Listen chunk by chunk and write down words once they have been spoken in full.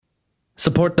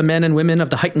Support the men and women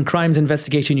of the Heightened Crimes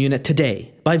Investigation Unit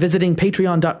today by visiting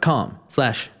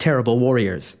patreon.com/Terrible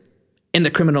Warriors. In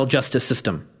the criminal justice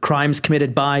system, crimes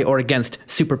committed by or against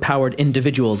superpowered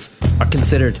individuals are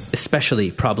considered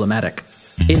especially problematic.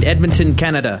 In Edmonton,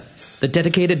 Canada, the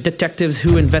dedicated detectives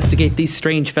who investigate these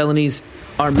strange felonies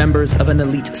are members of an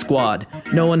elite squad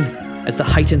known as the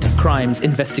Heightened Crimes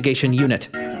Investigation Unit.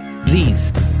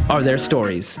 These are their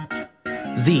stories.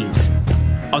 These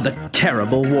are the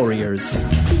Terrible Warriors.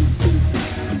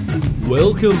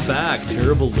 Welcome back,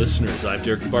 terrible listeners. I'm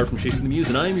Derek Barr from Chasing the Muse,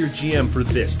 and I am your GM for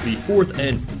this, the fourth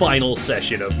and final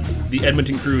session of the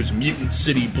Edmonton Crew's Mutant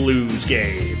City Blues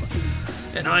game.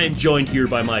 And I am joined here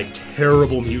by my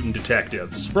terrible mutant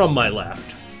detectives. From my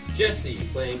left, Jesse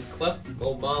playing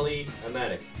Kleptomali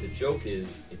Amatic. The joke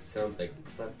is, it sounds like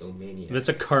kleptomania. that's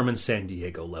a Carmen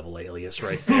Sandiego level alias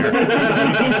right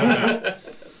there.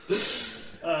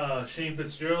 Shane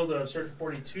Fitzgerald of Circuit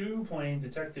 42, playing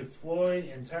Detective Floyd,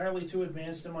 entirely too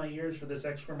advanced in my ears for this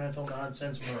excremental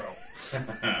nonsense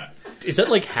Murrow. Is that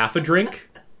like half a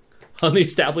drink on the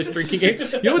established drinking game?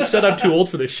 You haven't said I'm too old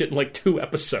for this shit in like 2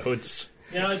 episodes.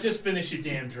 Now, just finish your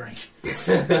damn drink. It's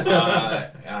Will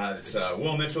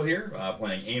Mitchell here,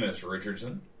 playing Amos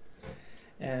Richardson.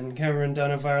 And Cameron Dunn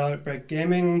of Violet Brick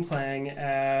Gaming, playing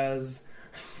as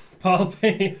Paul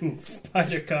Payne,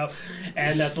 Spider Cop.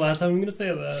 And that's the last time I'm going to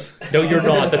say that. No, you're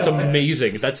not. That's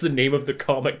amazing. That's the name of the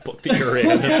comic book that you're in.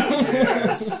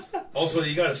 Yes. Also,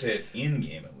 you gotta say it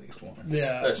in-game at least once.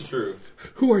 Yeah. That's true.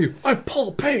 Who are you? I'm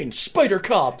Paul Payne, Spider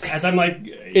Cop. As I'm like,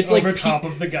 It's over like top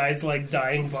of the guy's like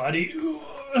dying body.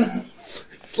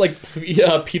 It's like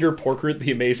Peter Porker,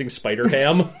 the Amazing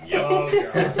Spider-Ham.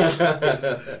 Oh,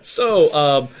 God.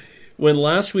 So, when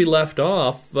last we left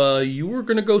off, you were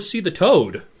going to go see the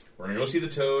Toad. We're gonna go see the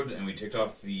Toad, and we ticked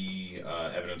off the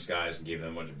evidence guys and gave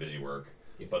them a bunch of busy work.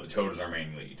 But the Toad is our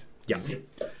main lead. Yeah.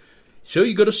 So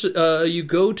you go to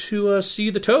see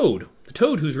the Toad. The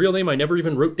Toad, whose real name I never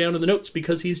even wrote down in the notes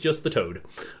because he's just the Toad.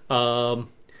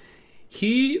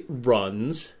 He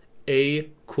runs a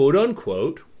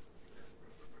quote-unquote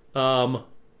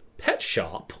pet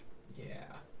shop.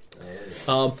 Yeah.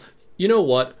 You know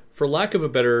what? For lack of a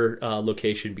better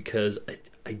location, because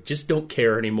I just don't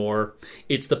care anymore,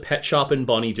 it's the pet shop in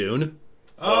Bonnie Doon.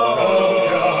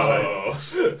 Oh!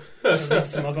 Does he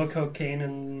smuggle cocaine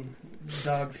in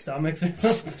dog stomachs or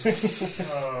something?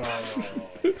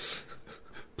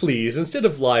 Please, instead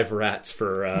of live rats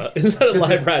for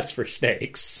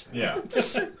snakes. Yeah. He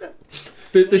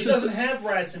This is doesn't have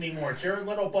rats anymore. Jared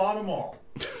Leto bought them all.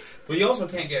 But you also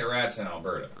can't get rats in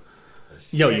Alberta.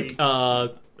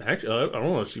 Actually, I don't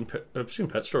know. I've seen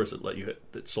pet stores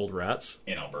that sold rats.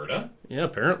 In Alberta? Yeah,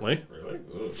 apparently. Really?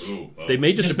 Ooh. They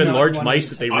may just have been not large one mice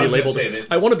that they I was gonna relabeled. say that-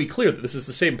 I want to be clear that this is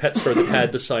the same pet store that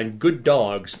had the sign "Good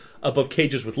Dogs" above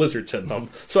cages with lizards in them.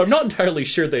 So I'm not entirely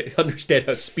sure they understand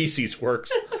how species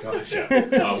works. Gotcha.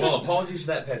 Well, apologies to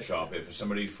that pet shop if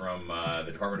somebody from the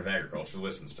Department of Agriculture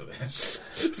listens to this.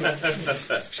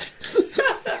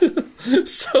 The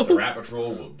So Rat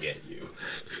Patrol will get you.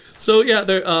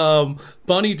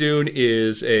 Bonnie Doon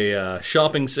is a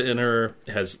shopping center.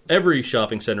 Has every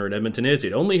shopping center in Edmonton is.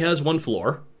 It only has 1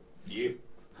 floor. Yeah.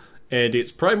 And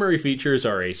its primary features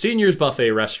are a seniors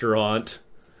buffet restaurant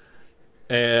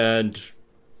and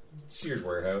Sears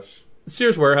Warehouse.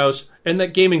 Sears Warehouse and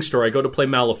that gaming store I go to play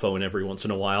Malaphone every once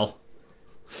in a while.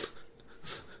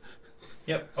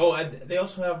 Yep. Oh, they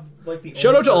also have like the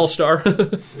Shout out to All-Star.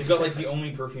 They've got like the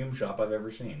only perfume shop I've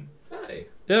ever seen. Hi.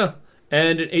 Yeah.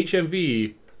 And an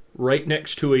HMV right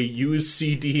next to a used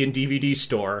CD and DVD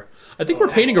store. I think we're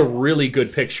painting a really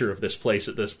good picture of this place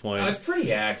at this point. It's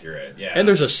pretty accurate, yeah. And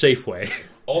there's a Safeway.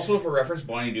 Also, for reference,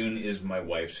 Bonnie Doon is my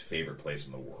wife's favorite place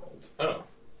in the world. Oh.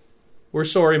 We're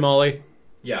sorry, Molly.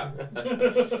 Yeah.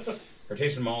 Her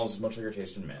taste in malls is much like her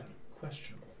taste in men.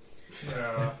 Questionable.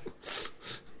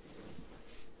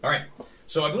 All right.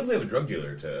 So I believe we have a drug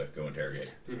dealer to go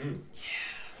interrogate. Mm-hmm.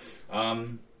 Yeah.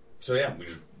 So yeah, we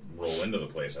just roll into the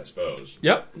place, I suppose.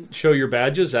 Yep. Show your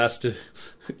badges. Ask to.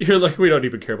 You're like, we don't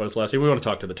even care about his last name. We want to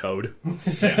talk to the Toad.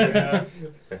 Yeah.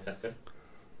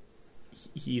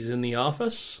 He's in the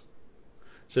office.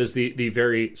 Says the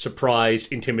very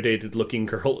surprised, intimidated-looking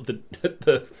girl at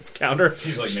the counter.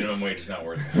 She's like, minimum wage is not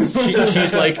worth it.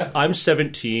 She's like, I'm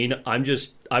 17.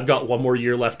 I've got 1 more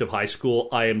year left of high school.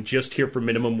 I am just here for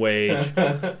minimum wage.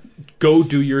 Go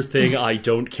do your thing. I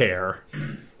don't care.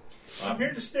 I'm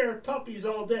here to stare at puppies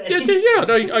all day. Yeah.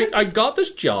 I got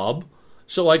this job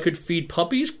so I could feed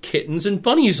puppies, kittens, and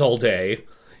bunnies all day.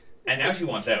 And now she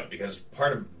wants out because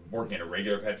part of working at a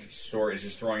regular pet store is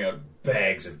just throwing out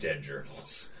bags of dead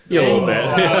journals. Yeah, a little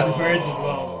bit. Birds as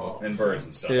well. And birds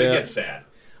and stuff. Yeah. It gets sad.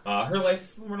 Her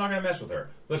life, we're not going to mess with her.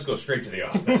 Let's go straight to the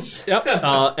office. Yep.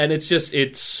 And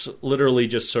it's literally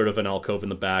just sort of an alcove in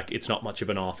the back. It's not much of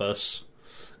an office.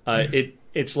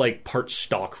 It's like part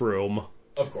stockroom.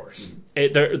 Of course.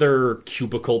 They're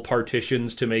cubicle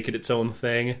partitions to make it its own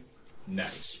thing.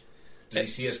 Nice. Does he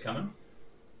see us coming?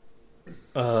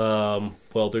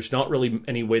 Well, there's not really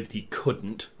any way that he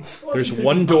couldn't. There's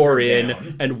one door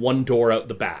in and one door out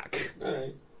the back. All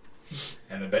right.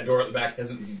 And the bed door at the back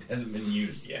hasn't been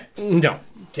used yet. No.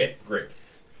 Okay, great.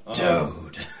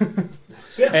 Toad.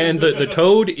 And the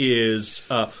toad is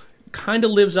kind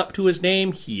of lives up to his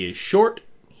name. He is short.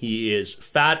 He is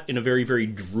fat in a very, very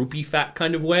droopy fat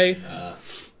kind of way.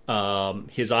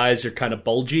 His eyes are kind of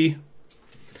bulgy.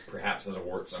 Perhaps has a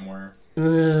wart somewhere.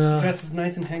 Dresses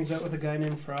nice and hangs out with a guy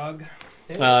named Frog.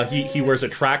 He wears a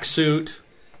tracksuit.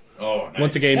 Oh, nice.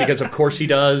 Once again, because of course he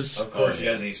does. Of course he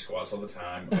does, and he squats all the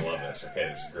time. I love this. Okay,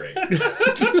 this is great.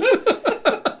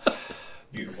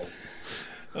 Beautiful.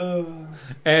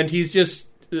 And he's just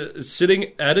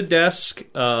sitting at a desk.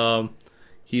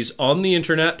 He's on the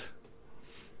internet.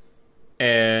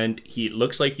 And he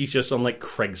looks like he's just on, like,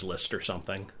 Craigslist or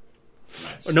something.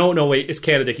 Nice. No, wait. It's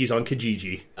Canada. He's on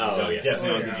Kijiji. Oh, yes.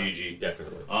 Definitely on Kijiji.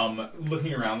 Definitely.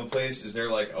 Looking around the place, is there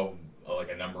like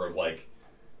a number of like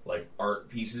art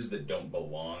pieces that don't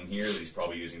belong here that he's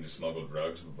probably using to smuggle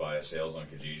drugs via sales on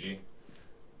Kijiji?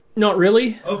 Not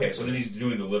really. Okay, so then he's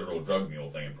doing the literal drug mule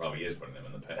thing and probably is putting them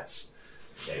in the pets.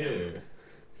 Damn.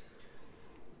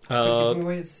 Giving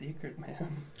away his secret,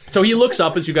 man. So he looks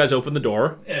up as you guys open the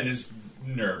door. And is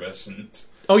nervous and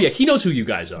Oh, yeah. He knows who you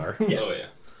guys are. yeah. Oh, yeah.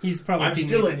 He's probably I'm seen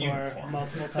still me in before uniform.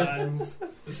 multiple times.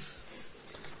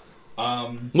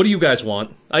 What do you guys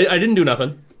want? I didn't do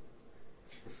nothing.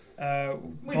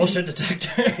 Bullshit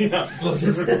detector. Yeah, you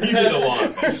did a lot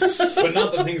of things, but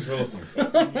not the things we're looking for.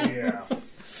 Yeah.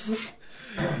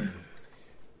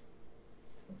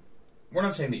 We're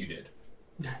not saying that you did.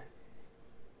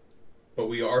 But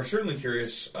we are certainly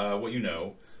curious what you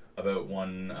know about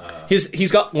one...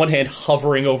 He's got one hand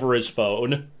hovering over his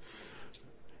phone.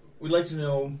 We'd like to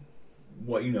know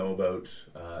what you know about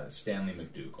Stanley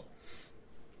McDougal.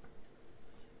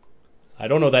 I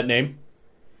don't know that name.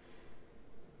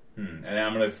 And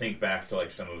I'm going to think back to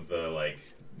like some of the like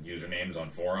usernames on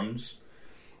forums.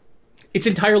 It's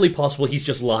entirely possible he's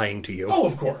just lying to you. Oh,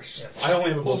 of course. I only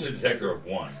have a bullshit detector of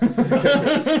one.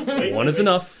 One is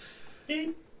enough.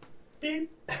 Beep,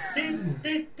 beep, beep,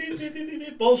 beep, beep, beep, beep, beep,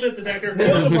 beep. Bullshit detector.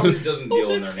 Most of them doesn't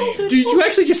deal in their names. Did you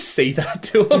actually just say that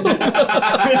to him?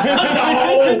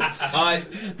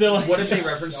 What did they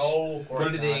reference? No, of course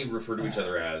What did they not. refer to each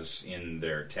other as in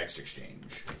their text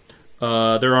exchange?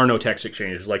 There are no text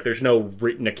exchanges. Like, there's no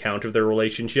written account of their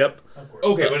relationship.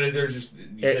 Okay, but there's just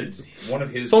you said one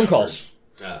of his phone numbers.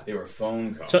 calls. They were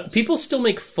phone calls. So people still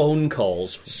make phone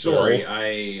calls. Sorry, Bill.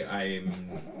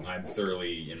 I'm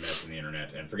thoroughly enmeshed in the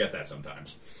internet and forget that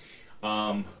sometimes.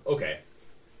 Okay.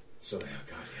 So, God,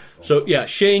 yeah. phone So calls. yeah,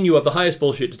 Shane, you have the highest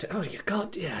bullshit. Oh yeah,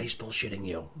 God, yeah, he's bullshitting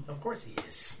you. Of course he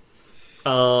is.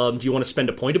 Do you want to spend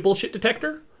a point of bullshit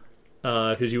detector?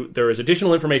 Because there is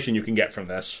additional information you can get from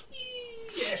this.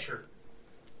 Yeah, sure.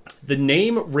 The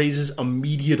name raises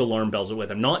immediate alarm bells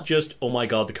with him. Not just, oh my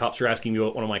God, the cops are asking me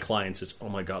about one of my clients. It's, oh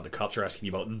my God, the cops are asking me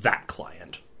about that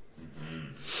client.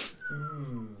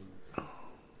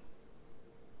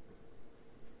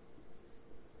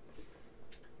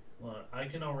 Well, I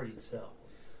can already tell.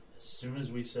 As soon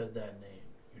as we said that name,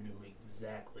 you knew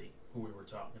exactly who we were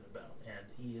talking about, and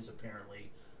he is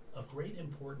apparently of great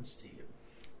importance to you.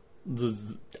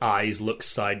 The eyes look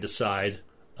side to side.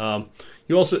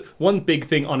 You also, one big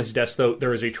thing on his desk, though,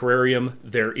 there is a terrarium.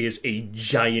 There is a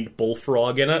giant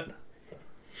bullfrog in it.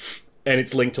 And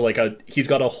it's linked to he's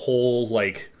got a whole,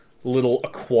 little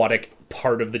aquatic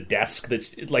part of the desk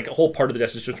that's, a whole part of the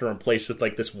desk is just replaced with,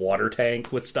 this water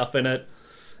tank with stuff in it.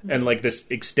 And, this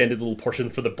extended little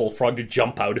portion for the bullfrog to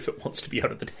jump out if it wants to be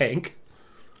out of the tank.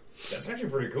 That's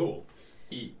actually pretty cool.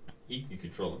 He can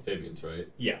control amphibians, right?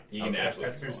 Yeah, you can Okay,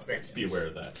 absolutely. that's his thing. Be aware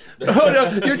of that. Oh, no,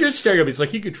 you're just staring at me. It's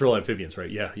like, he can control amphibians, right?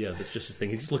 Yeah, that's just his thing.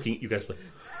 He's just looking at you guys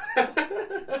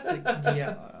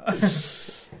Yeah.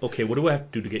 okay, what do I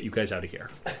have to do to get you guys out of here?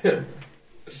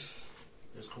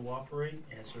 Just cooperate,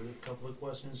 answer a couple of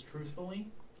questions truthfully.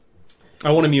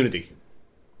 I want immunity.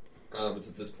 But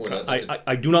at this point, I'd like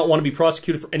I do not want to be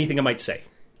prosecuted for anything I might say.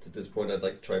 I'd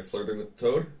like to try flirting with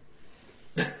the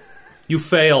toad. You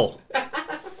fail.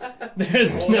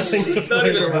 There's nothing to Not fight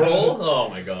even a about. roll. Oh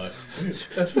my gosh!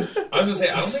 I was gonna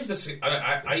say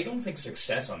I don't think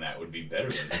success on that would be better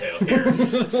than failure.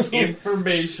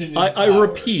 Information. Is I power.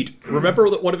 repeat, remember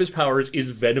that one of his powers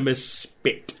is venomous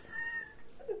spit.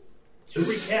 To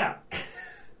recap,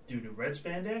 dude in red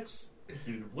spandex,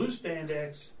 dude in blue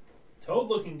spandex,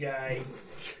 toad-looking guy.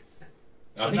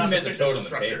 I think you meant the toad on the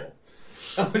table.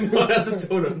 Oh, no, not the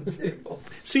toad on the table.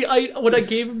 See, when I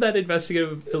gave him that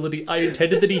investigative ability, I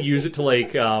intended that he use it to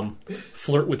like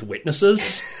flirt with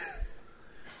witnesses,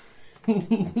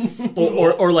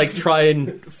 or like try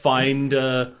and find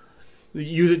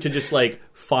use it to just like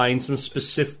find some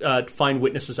specific find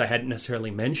witnesses I hadn't necessarily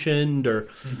mentioned or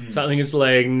something. It's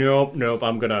like nope,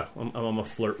 I'm gonna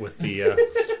flirt with the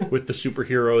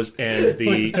superheroes and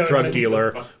the drug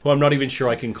dealer, who I'm not even sure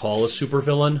I can call a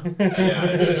supervillain. Yeah,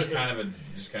 it's just kind of a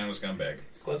scumbag.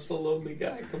 Clef's a lonely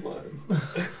guy. Come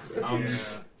on.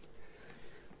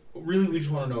 Really, we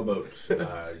just want to know about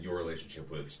your relationship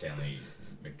with Stanley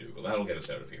McDougal. That'll get us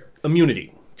out of here.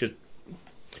 Immunity, just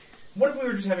What if we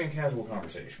were just having a casual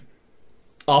conversation?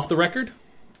 off the record,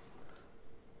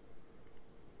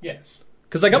 Yes,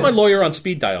 because I got my lawyer on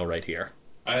speed dial right here.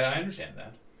 I understand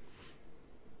that.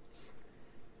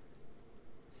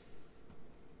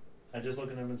 I just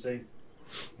look at him and say,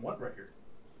 "What record?"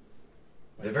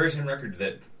 The very same record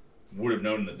that would have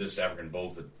known that this African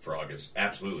bullfrog frog is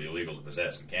absolutely illegal to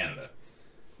possess in Canada.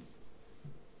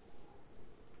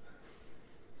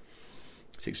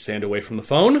 Takes his hand away from the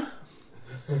phone.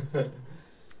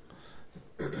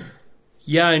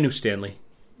 Yeah, I knew Stanley.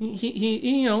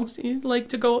 He liked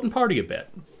to go out and party a bit.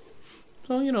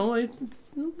 So, I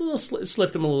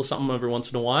slipped him a little something every once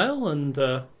in a while,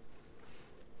 and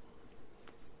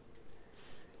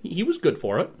he was good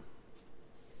for it.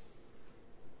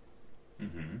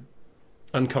 Mm-hmm.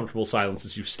 Uncomfortable silence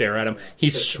as you stare at him.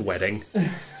 He's sweating.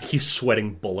 He's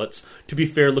sweating bullets. To be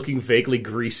fair, looking vaguely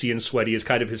greasy and sweaty is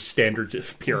kind of his standard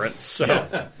appearance. So.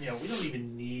 Yeah, we don't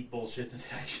even need bullshit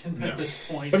detection No. at this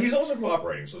point. But he's also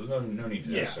cooperating, so there's no need to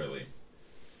Yeah. necessarily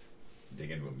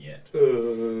dig into him yet. I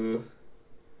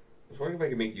was wondering if I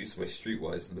could make use of my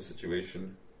streetwise in this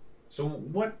situation. So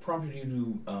what prompted you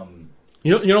to...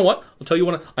 You know what? I'll tell you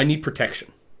what. I need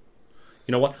protection.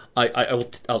 You know what?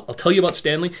 I'll tell you about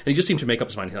Stanley, and he just seemed to make up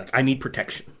his mind. He's like, I need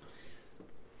protection.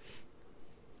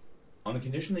 On the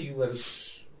condition that you let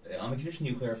us... On the condition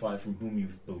you clarify from whom you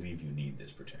believe you need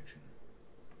this protection.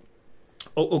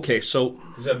 Oh, okay. So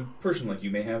Because a person like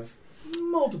you may have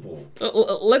multiple...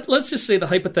 let's just say that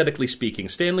hypothetically speaking,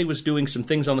 Stanley was doing some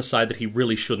things on the side that he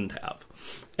really shouldn't have,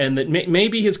 and that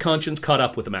maybe his conscience caught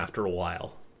up with him after a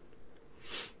while,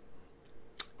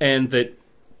 and that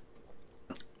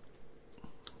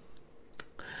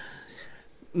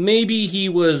maybe he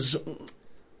was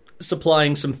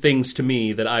supplying some things to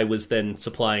me that I was then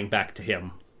supplying back to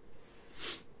him.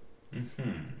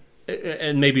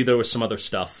 And maybe there was some other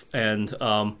stuff. And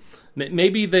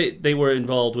maybe they were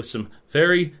involved with some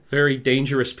very, very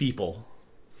dangerous people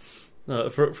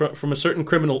from a certain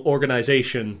criminal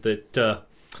organization that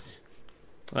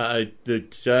I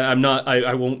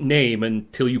won't name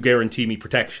until you guarantee me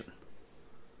protection.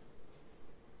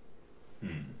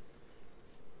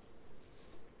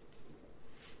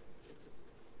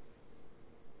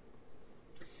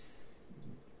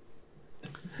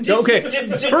 Okay,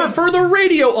 for the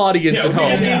radio audience at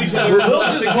home. Will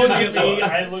just looked at me.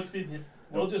 I looked at him.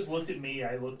 Will just looked at me.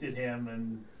 I looked at him,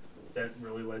 and that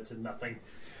really led to nothing.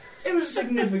 It was a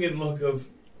significant look of...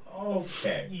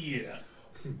 Okay. Yeah.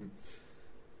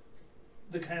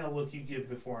 The kind of look you give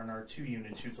before an R2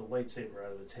 unit shoots a lightsaber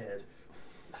out of its head.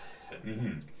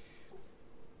 Mm-hmm.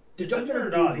 It's Did a Dr.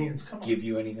 nerd McDougal audience, come on. give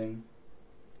you anything?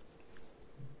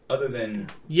 Other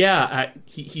than... Yeah,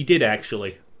 he did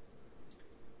actually.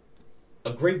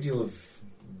 A great deal of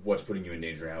what's putting you in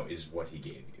danger now is what he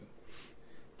gave you.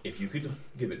 If you could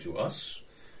give it to us,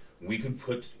 we could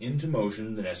put into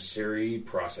motion the necessary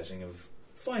processing of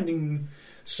finding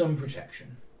some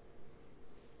protection.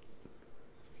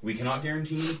 We cannot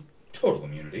guarantee total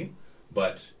immunity,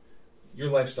 but your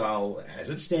lifestyle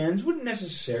as it stands wouldn't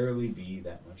necessarily be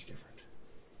that much different.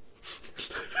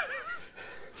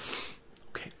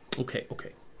 Okay.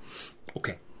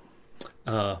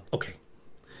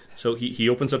 So he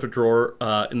opens up a drawer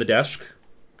in the desk,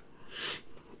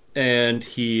 and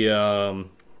he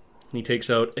takes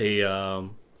out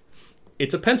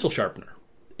it's a pencil sharpener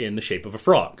in the shape of a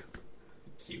frog,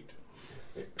 Cute.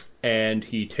 and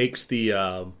he takes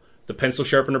the pencil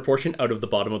sharpener portion out of the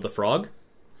bottom of the frog,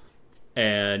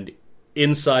 and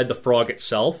inside the frog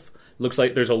itself looks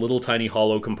like there's a little tiny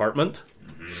hollow compartment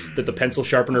that the pencil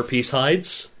sharpener piece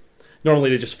hides. Normally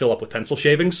they just fill up with pencil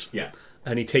shavings. Yeah.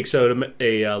 And he takes out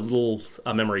a little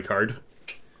memory card.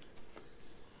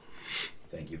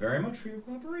 Thank you very much for your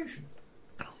cooperation.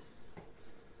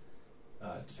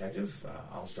 Detective,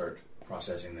 I'll start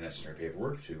processing the necessary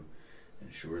paperwork to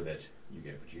ensure that you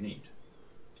get what you need.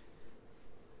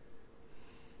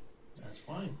 That's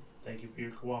fine. Thank you for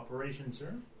your cooperation,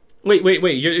 sir. Wait.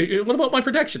 What about my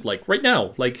protection? Like, right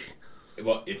now? Like...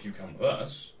 Well, if you come with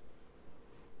us,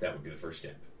 that would be the first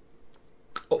step.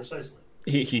 Precisely.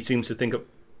 He seems to think of...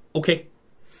 Okay.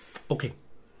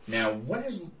 Now, what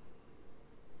has... Do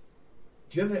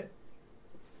you have a...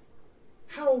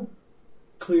 How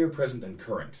clear, present, and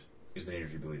current is the danger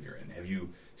you believe you're in? Have you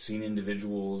seen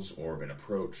individuals or been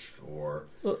approached or...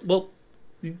 Well...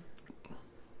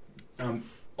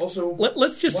 Also...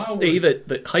 Let's just say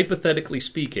that hypothetically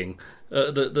speaking,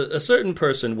 a certain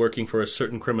person working for a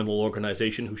certain criminal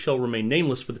organization who shall remain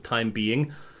nameless for the time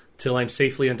being, till I'm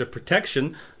safely under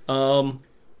protection,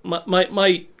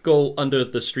 might go under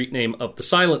the street name of the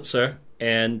Silencer,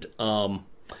 and I'm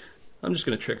just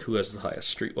going to check who has the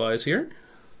highest streetwise here.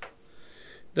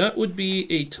 That would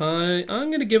be a tie. I'm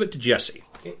going to give it to Jesse.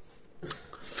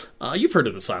 You've heard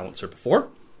of the Silencer before.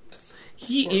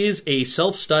 He is a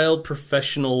self-styled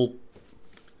professional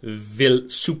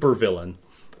supervillain,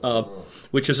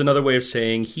 which is another way of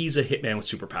saying he's a hitman with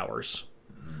superpowers.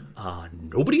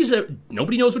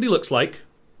 Nobody knows what he looks like.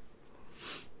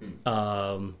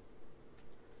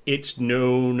 It's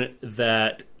known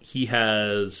that he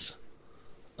has...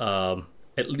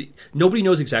 nobody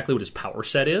knows exactly what his power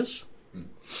set is.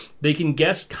 They can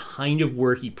guess kind of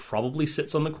where he probably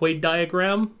sits on the Quaid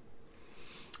diagram,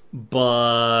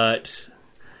 but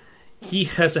he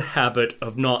has a habit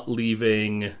of not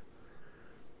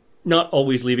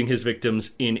always leaving his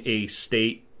victims in a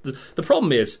state. The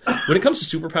problem is, when it comes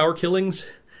to superpower killings,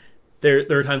 there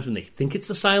are times when they think it's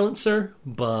the Silencer,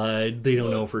 but they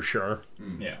don't know for sure.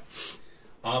 Yeah.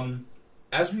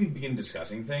 As we begin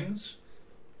discussing things...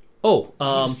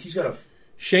 he's got a...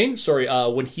 Shane, sorry,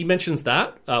 when he mentions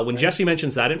that, when Jesse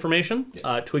mentions that information,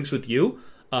 twigs with you,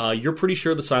 you're pretty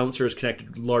sure the Silencer is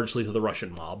connected largely to the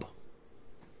Russian mob.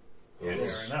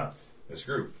 Yes. Fair enough. This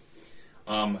group.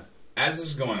 As this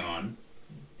is going on,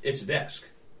 it's a desk.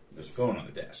 There's a phone on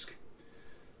the desk.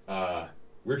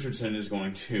 Richardson is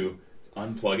going to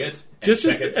unplug it. And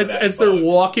check it for that as bug. they're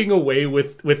walking away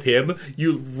with him,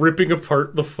 you ripping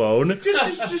apart the phone.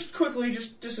 Just quickly,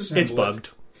 just disassemble It's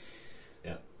bugged.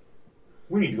 Yeah.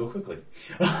 We need to go quickly.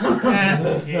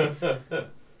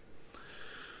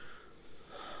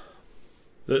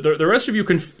 The rest of you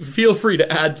can feel free to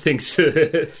add things to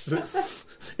this.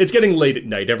 It's getting late at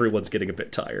night. Everyone's getting a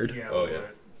bit tired. Yeah. Oh, yeah.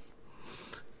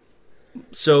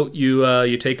 So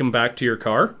you take him back to your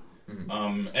car.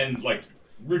 And like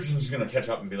Richardson's gonna catch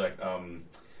up and be like,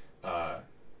 yeah,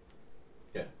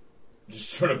 just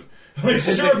sort of like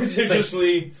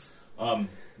surreptitiously,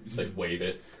 Just like wave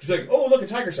it. just be like, oh look, a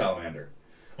tiger salamander.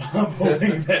 I'm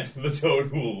hoping that the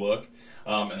toad will look,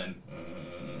 and then.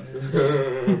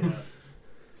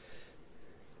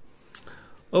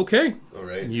 Okay. All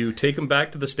right. You take him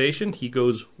back to the station. He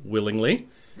goes willingly.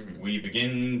 We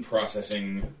begin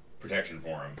processing protection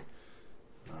for him.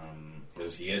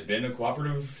 Because he has been a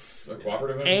cooperative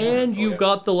informant. And you've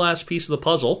got the last piece of the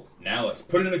puzzle. Now let's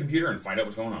put it in the computer and find out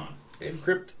what's going on.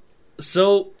 Encrypt.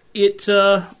 So it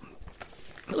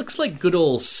looks like good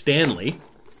old Stanley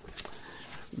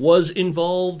was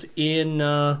involved in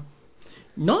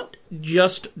not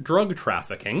just drug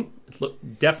trafficking.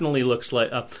 It definitely looks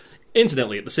like...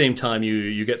 incidentally, at the same time,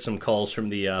 you get some calls from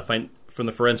the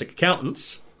forensic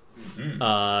accountants.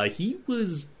 He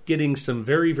was getting some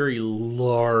very, very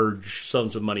large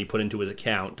sums of money put into his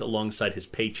account alongside his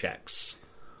paychecks.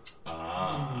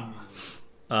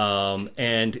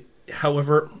 And,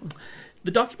 however,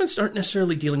 the documents aren't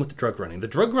necessarily dealing with the drug running. The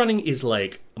drug running is,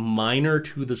 like, minor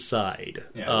to the side.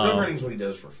 Yeah, drug running is what he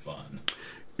does for fun.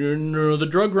 No, the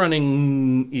drug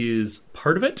running is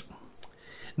part of it.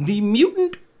 The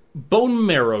mutant bone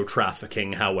marrow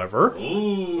trafficking, however,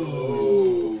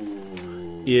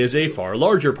 is a far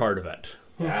larger part of it.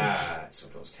 That's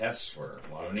what those tests were.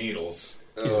 A lot of needles.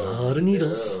 A lot of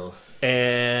needles. No.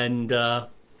 And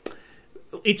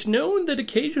it's known that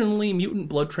occasionally mutant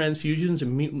blood transfusions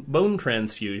and mutant bone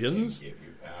transfusions Give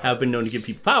you power. have been known to give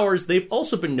people powers. They've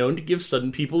also been known to give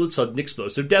sudden people with sudden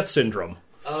explosive death syndrome,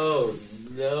 Oh,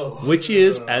 no. which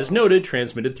is, as noted,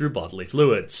 transmitted through bodily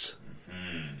fluids.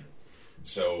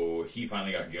 So he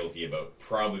finally got guilty about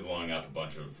probably blowing up a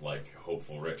bunch of like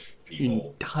hopeful rich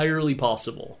people. Entirely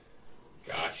possible.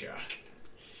 Gotcha.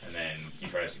 And then he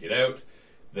tries to get out.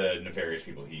 The nefarious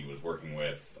people he was working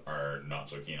with are not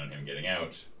so keen on him getting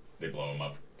out. they blow him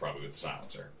up, probably with the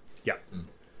silencer. Yeah.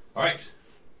 All right.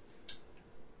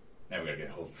 Now we gotta get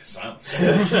a hold of the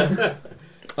silencer.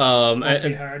 Won't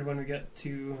be hard when we get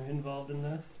too involved in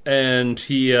this. And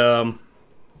he's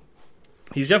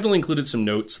definitely included some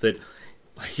notes that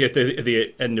at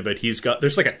the end of it,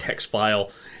 there's like a text file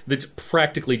that's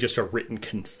practically just a written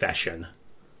confession.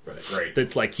 Right.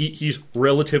 That's like he's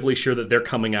relatively sure that they're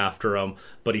coming after him,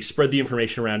 but he spread the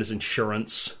information around his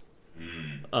insurance,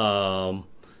 and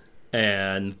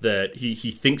that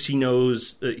he thinks he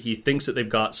knows. He thinks that they've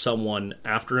got someone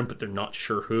after him, but they're not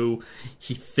sure who.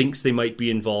 He thinks they might be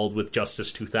involved with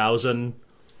Justice 2000.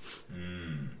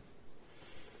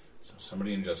 So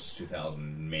somebody in Justice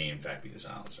 2000 may in fact be the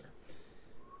silencer.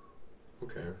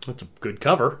 Okay. That's a good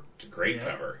cover. It's a great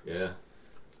cover. Yeah.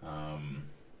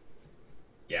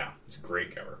 Yeah, it's a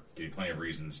great cover. Give you plenty of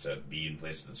reasons to be in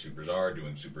places that supers are,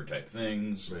 doing super type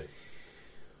things. Right.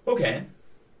 Okay.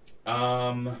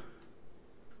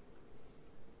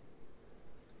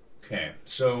 Okay,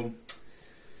 so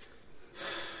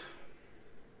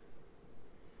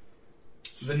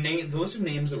the list of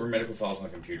names that were medical files on the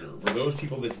computer, were those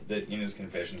people that in his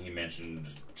confession he mentioned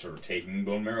sort of taking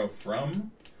bone marrow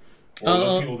from? Or were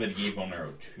those people that he gave bone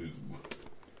marrow to?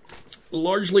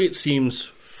 Largely, it seems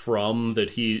from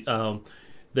that he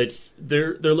that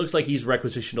there looks like he's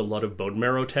requisitioned a lot of bone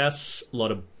marrow tests, a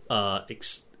lot of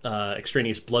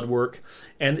extraneous blood work,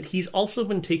 and that he's also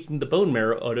been taking the bone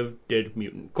marrow out of dead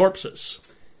mutant corpses.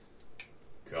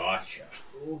 Gotcha.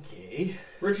 Okay.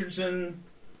 Richardson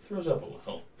throws up a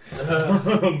little.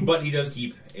 But he does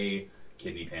keep a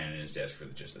kidney pan in his desk for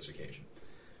just this occasion.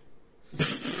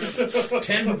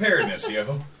 10 preparedness,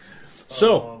 yo.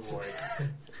 So, Oh boy.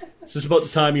 is this about the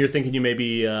time you're thinking you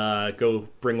maybe go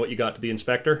bring what you got to the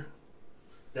inspector?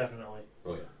 Definitely.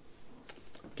 Oh yeah.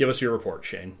 Give us your report,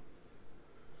 Shane.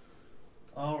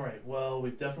 All right. Well,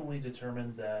 we've definitely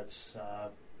determined that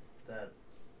that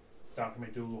Dr.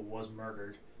 McDougal was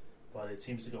murdered, but it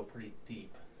seems to go pretty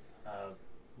deep.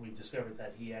 We discovered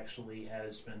that he actually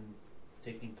has been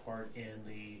taking part in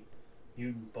the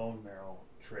mutant bone marrow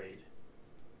trade,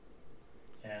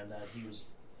 and that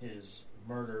his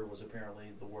murder was apparently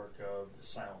the work of the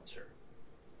silencer.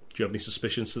 Do you have any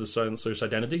suspicions to the silencer's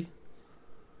identity?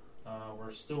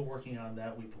 We're still working on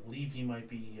that. We believe he might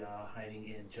be hiding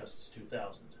in Justice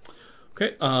 2000.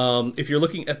 Okay, if you're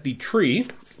looking at the tree,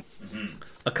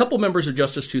 a couple members of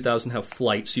Justice 2000 have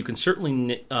flight, so you can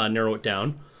certainly narrow it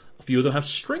down. A few of them have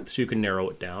strength, so you can narrow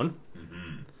it down.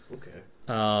 Okay.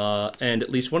 And at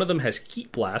least one of them has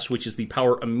Heat Blast, which is the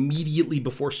power immediately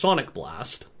before Sonic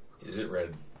Blast. Is it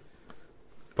red?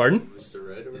 Pardon? Mr.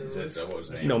 Red or Is whatever. it, what was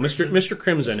his name? No, Mr.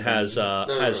 Crimson has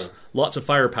lots of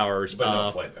fire powers. But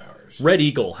no flight powers. Red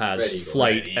Eagle has Red Eagle.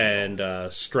 flight Red Eagle.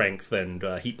 and strength and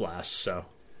heat blast. So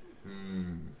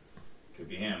Could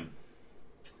be him.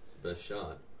 Best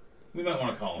shot. We might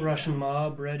want to call him. Russian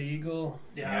mob, Red Eagle.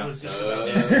 Yeah, Yeah. I was just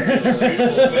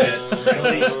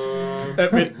I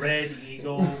mean, Red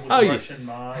Eagle with Oh, yeah. Russian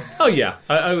mob. oh yeah,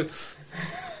 I would.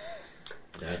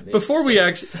 That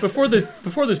makes Before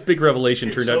this big revelation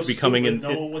It's turned so out to be coming stupid,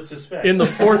 in no one would suspect. in the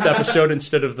fourth episode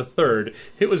instead of the third.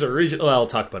 It was original. Well, I'll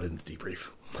talk about it in the debrief.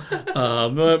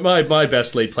 My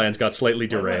best laid plans got slightly Why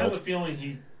do I have a derailed.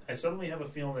 feeling I suddenly have a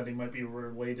feeling that he might be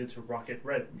related to Rocket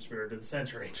Red from Spirit of the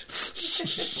Century.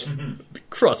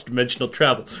 Cross-dimensional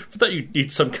travel. For that, you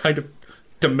need some kind of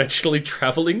dimensionally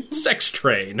traveling sex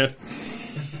train.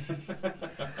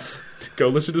 Go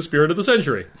listen to Spirit of the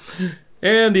Century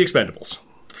and The Expendables.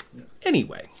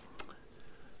 Anyway,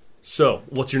 so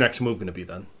what's your next move going to be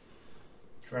then?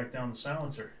 Track down the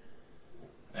silencer.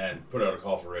 And put out a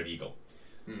call for Red Eagle.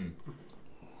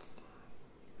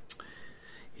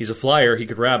 He's a flyer. He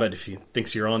could rabbit if he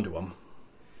thinks you're onto him.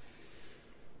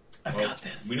 I've Well, got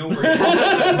this. We know where he...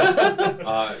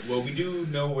 well, we do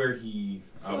know where he...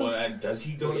 does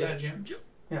he go to that gym?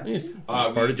 Yeah. He's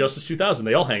part of Justice 2000.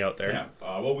 They all hang out there. Yeah.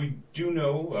 Well, we do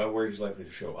know where he's likely to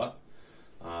show up.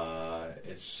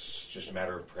 It's just a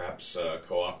matter of perhaps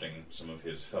co-opting some of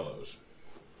his fellows.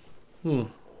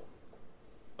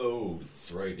 Oh,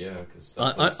 that's right. Yeah, because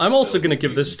I'm also going to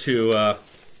give this to...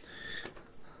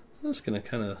 I'm just going to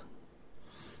kind of...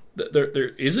 There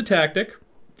is a tactic.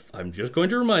 I'm just going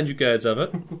to remind you guys of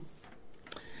it.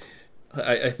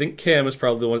 I think Cam is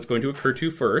probably the one that's going to occur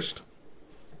to first.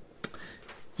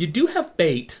 You do have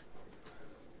bait.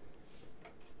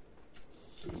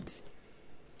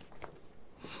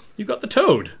 You've got the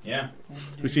Toad, Yeah.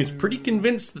 who seems pretty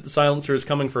convinced that the silencer is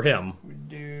coming for him. We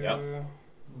do. Yep.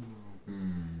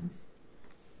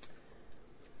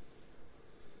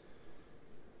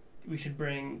 We should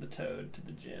bring the Toad to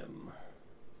the gym.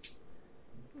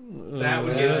 That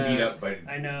would get beat up by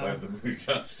I know. by the Blue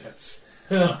Justice.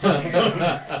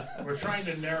 We're trying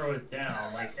to narrow it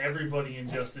down. Like everybody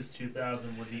in Justice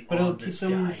 2000 would be But it'll on keep this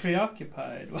them guy.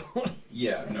 preoccupied.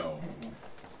 Yeah, no.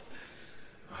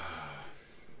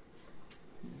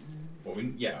 Well, we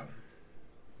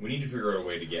need to figure out a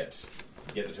way to get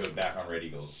the Toad back on Red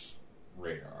Eagle's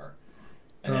radar,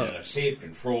 and then in a safe,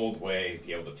 controlled way,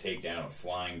 be able to take down a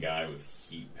flying guy with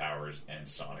heat powers and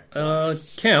sonic.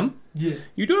 Cam, Yeah.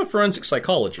 you do have forensic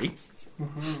psychology.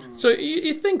 So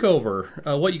you think over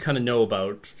what you kind of know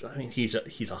about. I mean, he's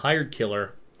a hired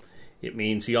killer. It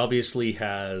means he obviously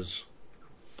has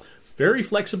very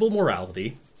flexible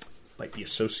morality. Might be a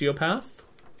sociopath.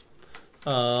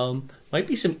 Might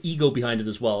be some ego behind it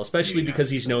as well, especially Maybe because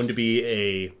he's known to be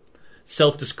a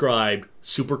self-described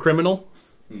super criminal.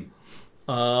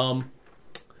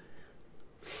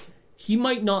 He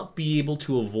might not be able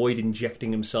to avoid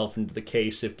injecting himself into the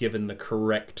case if given the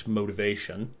correct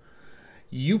motivation.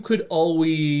 You could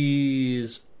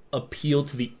always appeal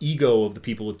to the ego of the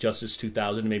people with Justice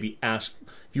 2000 and maybe ask,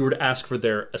 if you were to ask for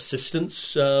their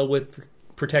assistance with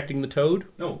protecting the Toad.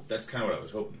 No, that's kind of what I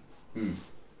was hoping.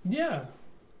 Yeah.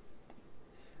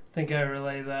 I think I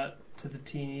relay that to the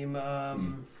team.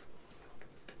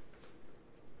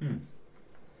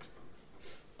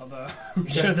 Although I'm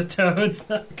sure the Toad's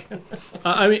not gonna.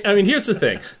 I mean, here's the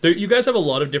thing. You guys have a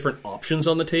lot of different options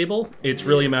on the table. It's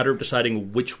really a matter of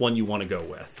deciding which one you want to go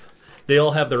with. They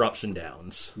all have their ups and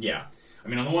downs. Yeah. I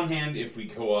mean, on the one hand, if we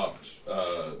co-opt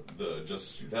the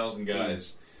Justice 2000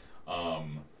 guys,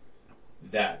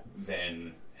 that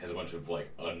then has a bunch of, like,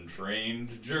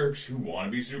 untrained jerks who want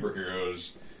to be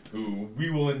superheroes who we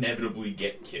will inevitably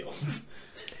get killed.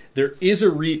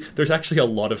 There's actually a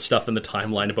lot of stuff in the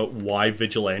timeline about why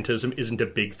vigilantism isn't a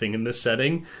big thing in this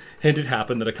setting, and it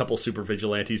happened that a couple super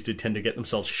vigilantes did tend to get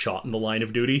themselves shot in the line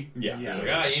of duty. Yeah. It's like,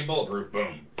 you ain't bulletproof,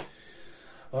 boom.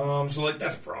 So, like,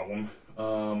 that's a problem.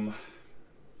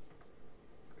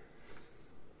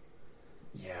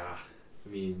 Yeah. I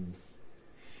mean,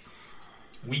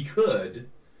 We could,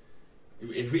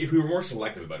 if we were more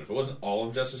selective about it, if it wasn't all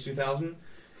of Justice 2000,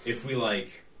 if we,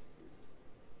 like,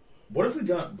 what if we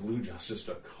got Blue Justice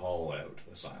to call out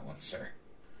the silencer?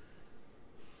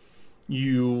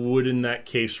 You would, in that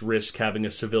case, risk having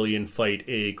a civilian fight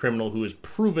a criminal who has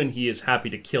proven he is happy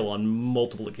to kill on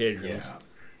multiple occasions.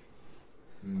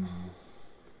 Yeah.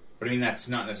 But I mean, that's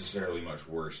not necessarily much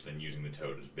worse than using the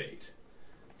Toad as bait.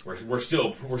 We're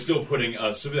still putting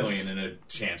a civilian in a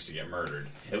chance to get murdered.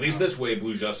 At least this way,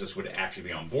 Blue Justice would actually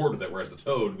be on board with it, whereas the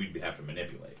Toad we'd have to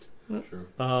manipulate. true.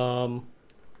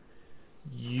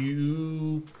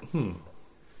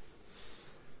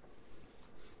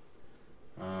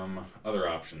 Other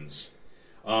options.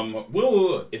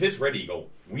 If it's Red Eagle,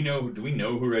 do we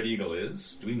know who Red Eagle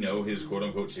is? Do we know his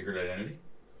quote-unquote secret identity?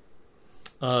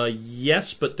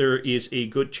 Yes, but there is a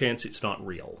good chance it's not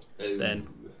real. Then.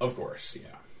 Of course, yeah.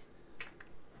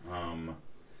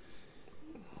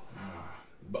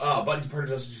 But he's part of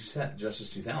Justice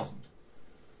 2000.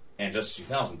 And Justice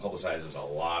 2000 publicizes a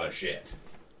lot of shit.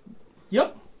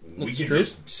 Yep. We That's could true.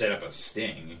 just set up a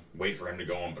sting, wait for him to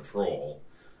go on patrol,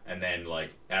 and then,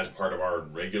 like, as part of our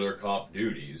regular cop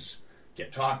duties,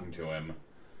 get talking to him,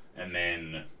 and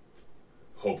then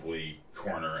hopefully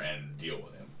corner and deal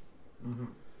with him. Mm-hmm.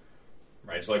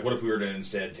 Right? So, like, what if we were to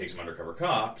instead take some undercover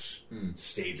cops,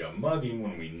 stage a mugging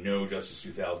when we know Justice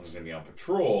 2000 is going to be on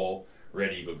patrol,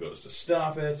 Red Eagle goes to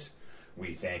stop it,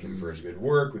 we thank him for his good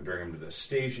work, we bring him to the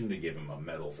station to give him a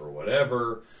medal for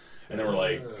whatever, and then we're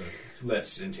like,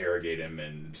 let's interrogate him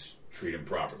and treat him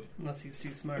properly. Unless he's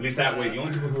too smart. At least that way, the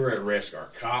only people who are at risk are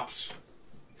cops,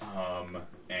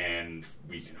 and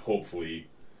we can hopefully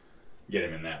get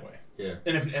him in that way. Yeah.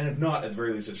 And if not, at the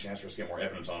very least, a chance for us to get more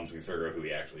evidence on him so we figure out who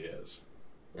he actually is.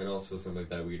 And also something like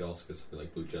that, we'd also get something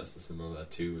like Blue Justice and all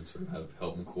that too, and sort of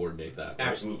help them coordinate that. Right?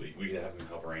 Absolutely, we could have him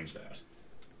help arrange that.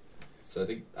 So I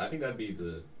think that'd be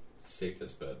the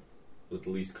safest bet with the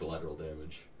least collateral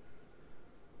damage,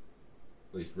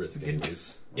 least risk,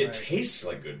 anyways. It Right. tastes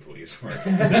like good police work.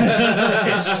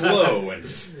 It's slow and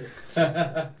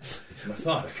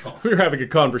methodical. We were having a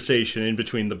conversation in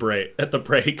between at the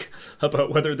break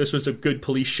about whether this was a good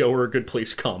police show or a good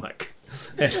police comic.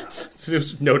 And it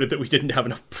was noted that we didn't have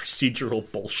enough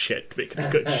procedural bullshit to make it a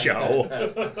good show. I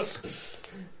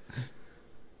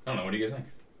don't know. What do you guys think?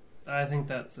 I think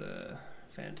that's a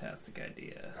fantastic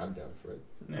idea. I'm down for it.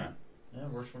 Yeah. Yeah, it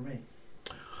works for me.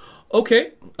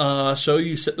 Okay, so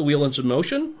you set the wheel into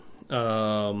motion.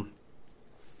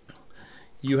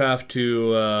 You have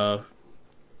to...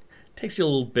 takes you a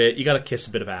little bit. You got to kiss a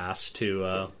bit of ass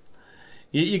to...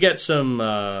 you get some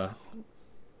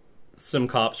some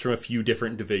cops from a few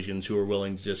different divisions who are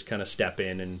willing to just kind of step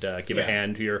in and give a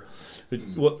hand to your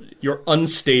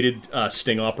unstated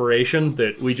sting operation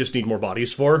that we just need more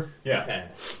bodies for. Yeah.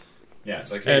 Yeah,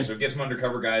 it's like, hey, so get some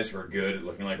undercover guys who are good at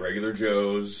looking like regular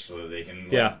Joes so that they can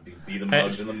be the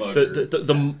mugs and the mugger.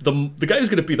 The guy who's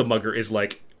going to be the mugger is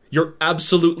like, you're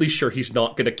absolutely sure he's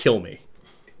not going to kill me.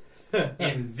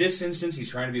 In this instance, he's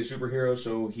trying to be a superhero,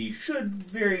 so he should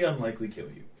very unlikely kill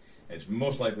you. It's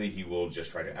most likely he will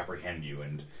just try to apprehend you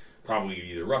and probably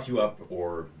either rough you up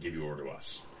or give you over to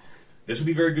us. This will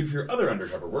be very good for your other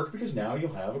undercover work because now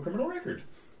you'll have a criminal record.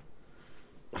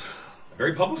 A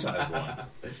very publicized one.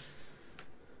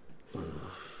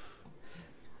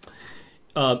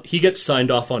 He gets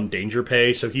signed off on danger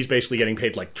pay, so he's basically getting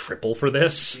paid like triple for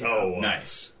this. Oh,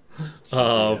 nice.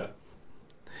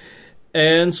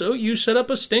 And so you set up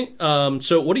a sting.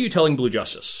 So what are you telling Blue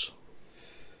Justice?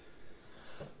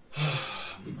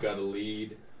 We've got a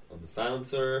lead on the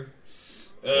silencer.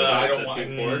 I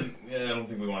don't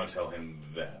think we want to tell him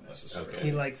that necessarily. Okay.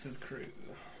 He likes his crew.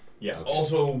 Yeah. Okay.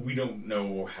 Also, we don't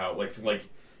know how. Like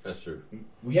That's true.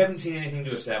 we haven't seen anything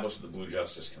to establish that the Blue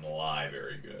Justice can lie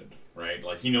very good, right?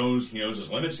 Like he knows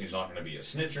his limits. He's not going to be a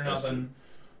snitch or That's nothing. true.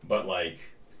 But like,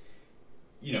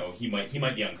 he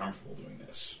might be uncomfortable doing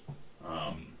this.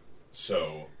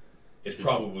 So it's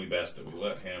probably best that we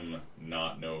let him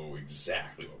not know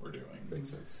exactly what we're doing.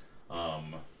 Makes sense.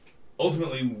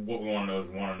 Ultimately, what we want to know is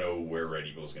where Red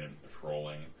Eagle is going to be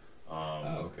patrolling.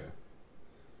 Okay.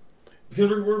 Because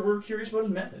we're curious about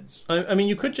his methods. I mean,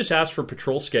 you could just ask for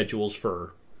patrol schedules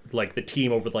for like the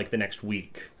team over like the next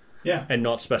week, Yeah, and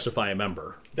not specify a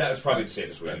member. that is probably the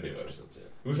safest way to That do makes it. more sense, yeah.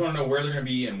 We just want to know where they're going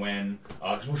to be and when,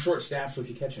 because we're short-staffed. So if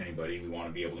you catch anybody, we want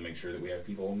to be able to make sure that we have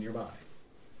people nearby.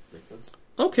 Makes sense.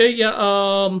 Okay,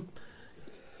 yeah.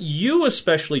 You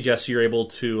especially, Jesse, are able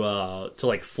to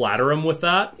like flatter him with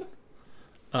that.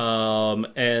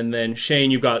 And then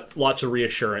Shane, you've got lots of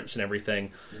reassurance and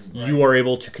everything. Right. You are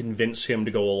able to convince him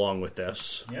to go along with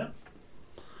this. Yeah.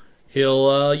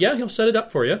 He'll set it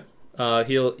up for you.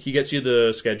 He gets you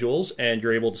the schedules, and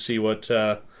you're able to see what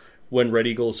when Red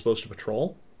Eagle is supposed to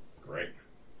patrol. Great.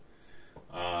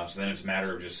 So then it's a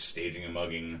matter of just staging a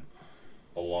mugging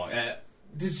along.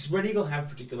 Does Red Eagle have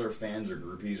particular fans or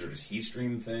groupies, or does he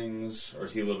stream things, or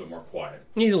is he a little bit more quiet?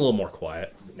 He's a little more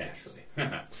quiet. Naturally.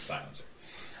 Silencer.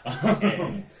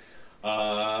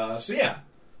 So yeah.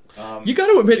 You got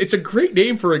to admit, it's a great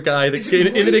name for a guy that It's a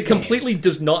great it name. completely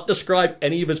does not describe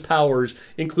any of his powers,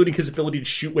 including his ability to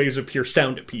shoot waves of pure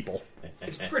sound at people.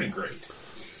 It's pretty great.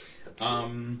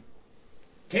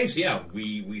 Okay, so yeah,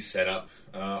 we set up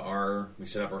our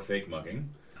fake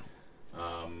mugging.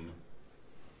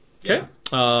 Okay.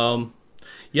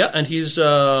 Yeah, and he's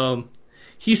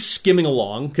skimming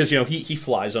along because he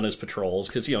flies on his patrols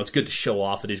because it's good to show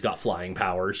off that he's got flying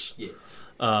powers.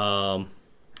 Yeah.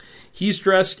 He's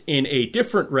dressed in a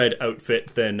different red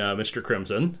outfit than Mr.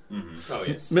 Crimson. Mm-hmm. Oh,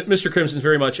 yes. Mr. Crimson's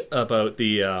very much about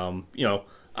the I'm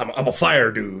a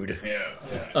fire dude.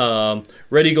 Yeah.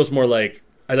 Red Eagle's more like,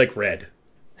 I like red.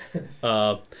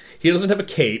 He doesn't have a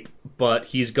cape, but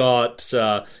he's got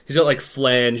like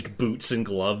flanged boots and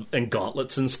glove and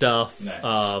gauntlets and stuff.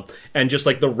 Nice. And just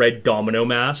like the red domino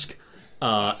mask.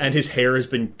 And his hair has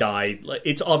been dyed.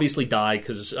 It's obviously dyed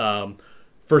because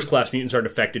first-class mutants are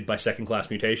affected by second-class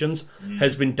mutations.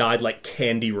 Has been dyed like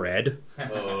candy red.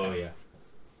 Oh, yeah.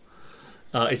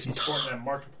 It's He's sporting that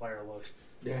Markiplier look.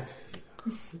 Yeah.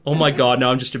 Oh my god,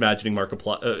 now I'm just imagining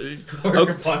Markiplier.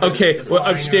 Markiplier. Okay, well,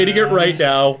 I'm stating it right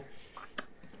now.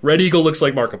 Red Eagle looks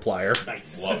like Markiplier.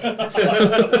 Nice. Love it.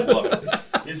 Love it.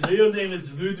 His real name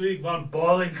is Ludwig von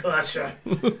Ballenklascher.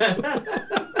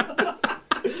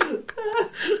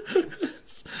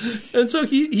 And so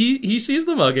he sees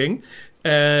the mugging,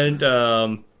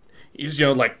 and he's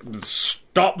like,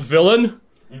 stop, villain!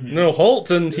 No,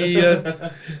 halt! And he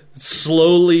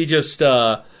slowly just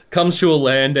comes to a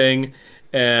landing.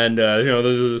 And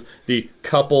the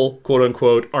couple, quote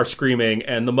unquote, are screaming,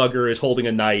 and the mugger is holding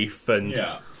a knife, and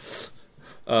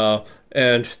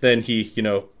and then he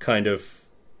kind of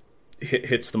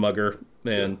hits the mugger,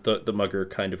 and the mugger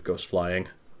kind of goes flying.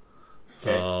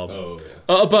 Okay. Oh,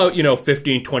 yeah. About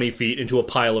 15, 20 feet into a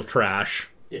pile of trash.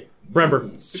 Yeah. Remember,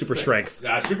 super strength.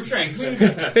 Super strength.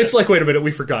 It's like, wait a minute,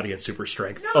 we forgot he had super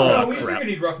strength. No, we crap. figured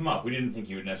he'd rough him up. We didn't think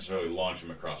he would necessarily launch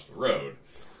him across the road.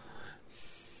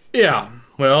 Yeah,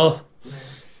 well,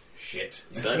 Shit.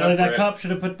 Sign Really, up that for cop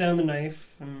should have put down the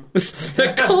knife. And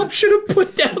the cop should have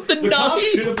put down the The cop knife.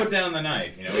 should have put down the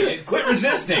knife. Quit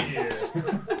resisting.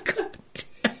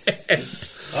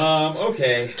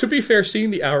 okay. To be fair,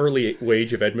 seeing the hourly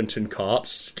wage of Edmonton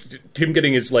cops, him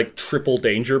getting his triple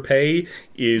danger pay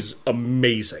is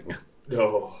amazing.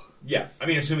 Oh, yeah. I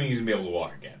mean, assuming he's gonna be able to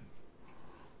walk again.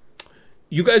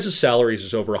 You guys' salaries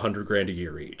is over $100,000 a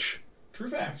year each. True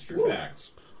facts. True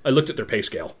facts. I looked at their pay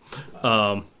scale.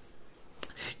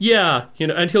 Yeah,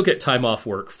 and he'll get time off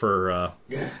work for,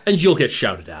 and you'll get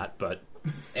shouted at, but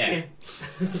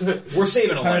We're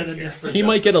saving a Part of life the here. he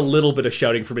might get a little bit of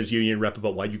shouting from his union rep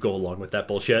about why you go along with that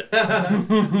bullshit.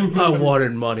 I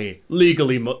wanted money.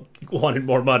 Legally wanted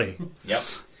more money. Yep.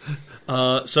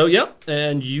 So, yeah,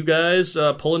 and you guys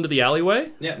pull into the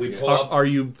alleyway? Yeah, we pull up. Are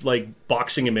you,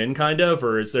 boxing him in, kind of?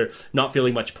 Or is there not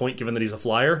feeling much point given that he's a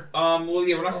flyer? Well,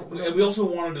 yeah, we're not. We also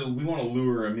want to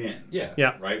lure him in. Yeah.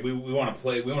 Yeah. Right. We want to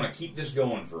play. We want to keep this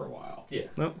going for a while. Yeah.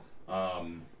 No.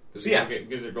 Because So, yeah.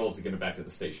 their goal is to get him back to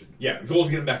the station. Yeah. The goal is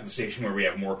to get him back to the station where we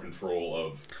have more control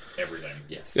of everything.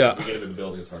 Yes. Yeah. If we get him in the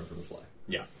building, it's harder for him to fly.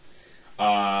 Yeah.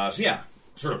 So yeah,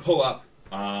 sort of pull up.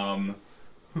 And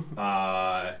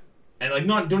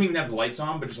don't even have the lights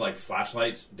on, but just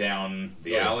flashlight down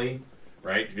the alley,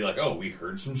 right? To be oh, we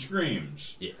heard some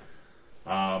screams. Yeah.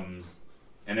 And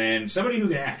then somebody who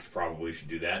can act probably should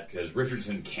do that because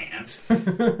Richardson can't.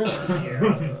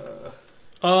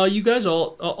 You guys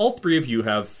all three of you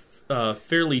have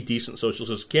fairly decent social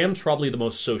skills. Cam's probably the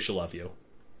most social of you.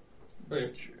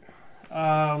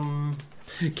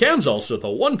 Cam's also the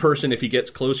one person, if he gets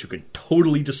close, who can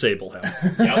totally disable him.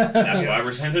 Yep, that's why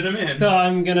we're sending him in. So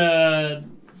I'm gonna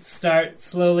start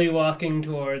slowly walking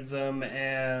towards them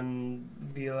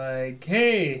and be like,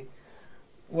 "Hey,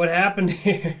 what happened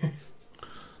here?"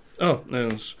 Oh,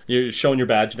 you're showing your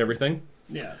badge and everything?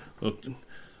 Yeah. Well,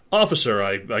 officer,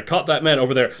 I caught that man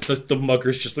over there. The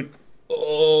mugger's just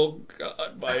oh,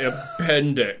 God, my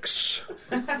appendix.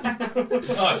 Oh,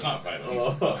 it's not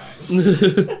vital. You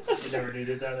never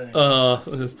needed that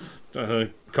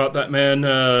anyway. Caught that man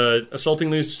assaulting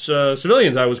these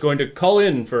civilians. I was going to call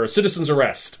in for a citizen's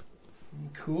arrest.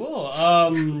 Cool.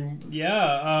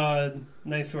 Yeah.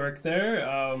 Nice work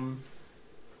there.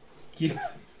 Keep.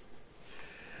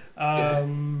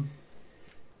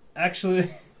 Actually.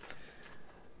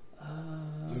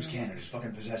 Loose cannon, just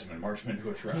fucking possess him and march him into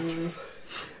a truck.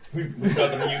 we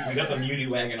got the Muni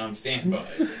wagon on standby.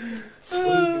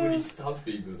 When he stops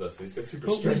being possessed, he's got super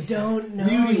But we strength. don't know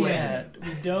Beauty yet.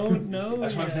 We don't know.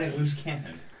 That's why I'm yet. saying loose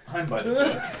cannon. I'm by the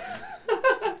book.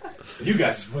 You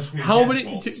guys are supposed to be How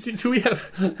many assholes. do we have?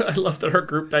 I love that our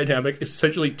group dynamic is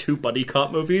essentially two buddy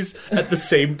cop movies at the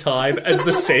same time as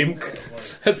the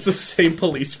same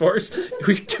police force.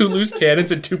 We have two loose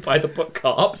cannons and two by the book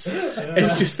cops.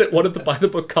 It's just that one of the by the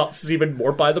book cops is even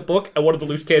more by the book, and one of the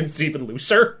loose cannons is even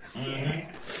looser.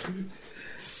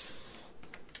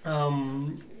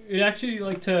 We'd actually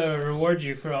like to reward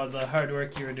you for all the hard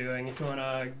work you were doing. If you want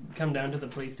to come down to the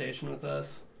police station with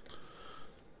us.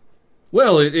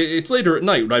 Well, it's later at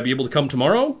night. Would I be able to come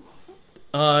tomorrow?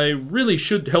 I really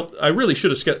should help. I really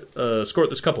should escort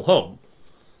this couple home.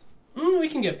 We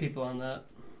can get people on that.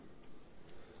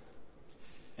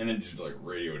 And then just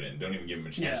radio it in. Don't even give him a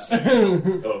Yeah. chance.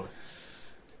 Oh.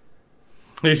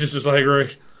 He's just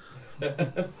right.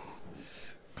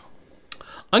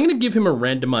 I'm going to give him a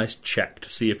randomized check to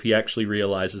see if he actually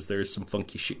realizes there's some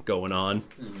funky shit going on.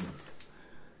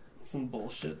 Some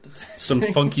bullshit. Some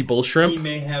funky bull He shrimp.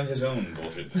 may have his own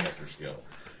bullshit detector skill.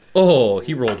 Oh,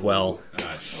 he rolled well.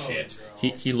 Ah, shit.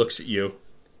 He looks at you.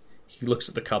 He looks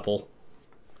at the couple.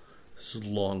 This is a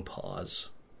long pause.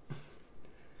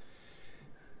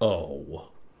 Oh.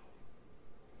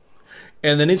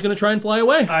 And then he's going to try and fly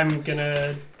away. I'm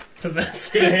gonna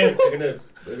possess I'm him. gonna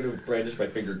brandish my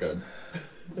finger gun.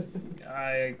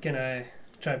 Can I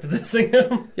try possessing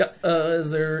him? Yeah,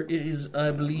 there is,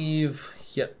 I believe...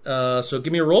 Yeah, so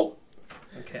give me a roll.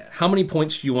 Okay. How many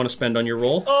points do you want to spend on your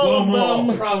roll? All of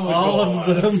them. Probably All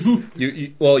of them.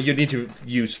 You need to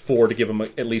use 4 to give him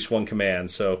at least one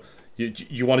command, so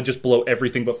you want to just blow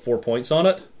everything but 4 points on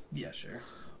it? Yeah, sure.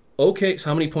 Okay,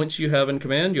 so how many points do you have in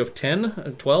command? You have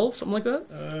 10, 12, something like that?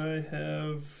 I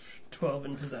have 12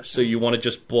 in possession. So you want to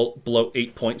just blow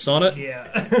 8 points on it?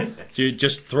 Yeah. So you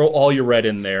just throw all your red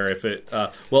in there. If it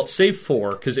save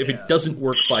 4, because if it doesn't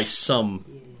work by some...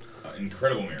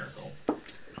 Incredible miracle.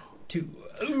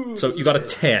 2. So you got a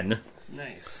 10.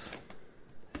 Nice.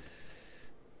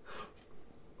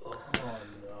 Oh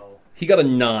no. He got a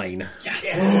 9.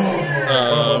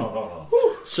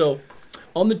 So,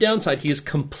 on the downside, he is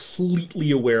completely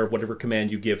aware of whatever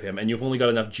command you give him, and you've only got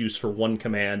enough juice for one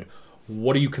command.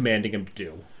 What are you commanding him to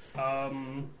do?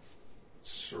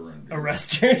 Surrender.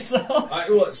 arrest yourself.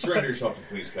 Surrender yourself to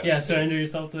police custody. Yeah, surrender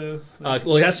yourself to.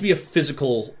 Well, it has to be a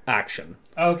physical action.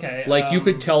 Okay. Like, you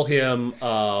could tell him,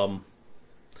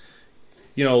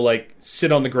 like,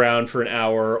 sit on the ground for an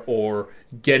hour, or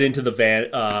get into the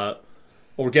van,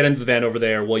 over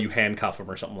there while you handcuff him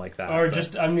or something like that. Or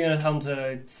But- I'm gonna tell him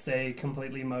to stay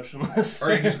completely motionless.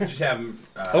 Or you just have him.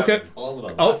 Okay. Along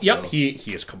with a Oh, lasso. yep. He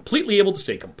is completely able to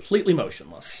stay completely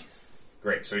motionless.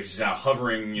 Great. So he's now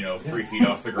hovering, 3 feet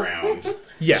off the ground.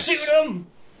 Yes. Shoot him!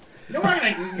 No,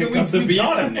 we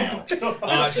got him now.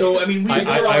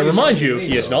 I remind you,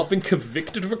 he has not been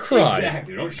convicted of a crime.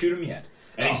 Exactly. Don't shoot him yet,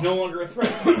 and he's no longer a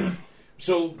threat.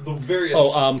 So the various.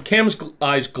 Cam's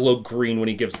eyes glow green when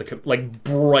he gives like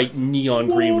bright neon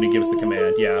green when he gives the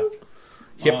command. Yeah.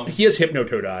 He has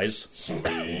Hypnotoad eyes. Sweet.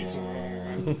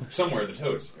 Somewhere the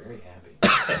toad's very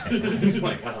happy. He's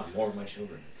like, more of my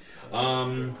children.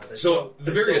 So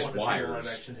the various wires.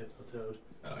 Live-action Hypnotoad.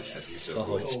 Oh, yeah, he's so Oh,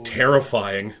 cool. it's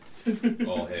terrifying.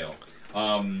 All hail.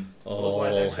 All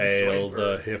hail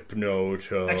the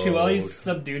Hypnotoad. Actually, while he's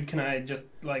subdued, can I just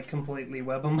completely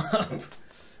web him up?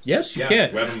 Yes, you Yeah,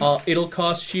 can. web him. It'll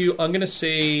cost you. I'm going to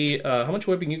say how much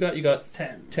webbing you got? You got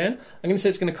 10. 10. I'm going to say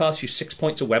it's going to cost you 6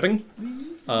 points of webbing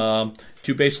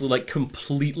to basically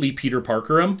completely Peter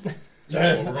Parker him,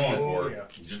 That's what we're going for. Yeah.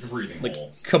 Just a breathing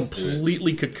hole.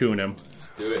 completely cocoon him.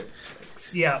 Do it.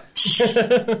 Yeah.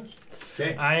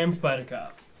 Okay. I am Spider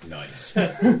Cop. Nice. So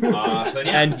then,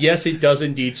 yeah. And yes, it does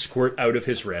indeed squirt out of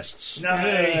his wrists.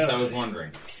 Nice. I was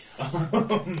wondering.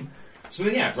 So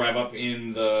then, yeah, drive up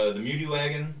in the Muty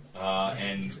wagon,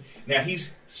 and now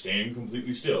he's staying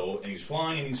completely still, and he's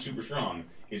flying, and he's super strong.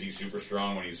 Is he super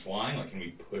strong when he's flying? Like, can we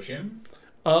push him?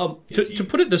 To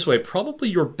put it this way, probably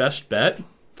your best bet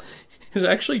is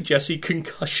actually Jesse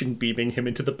concussion beaming him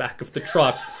into the back of the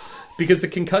truck, because the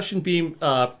concussion beam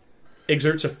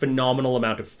exerts a phenomenal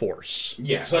amount of force.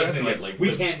 Yeah, so that's the thing. Like,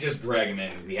 we can't just drag him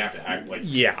in. We have to act like...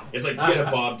 Yeah. It's like, get a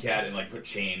bobcat and, put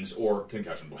chains or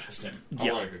concussion blast him.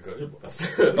 I want a concussion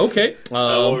blast. Okay.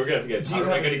 We're gonna have to get. Do you How am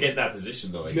I have- gonna get in that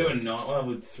position though? Do you have a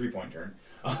with 3-point turn?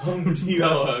 Do you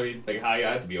No, have I mean, I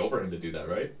have to be over him to do that,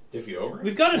 right? Diffy over?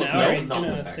 We've got an Well, hour. Zelda's He's not gonna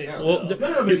moving back stay now. still. Well, No,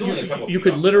 but it's only a couple you feet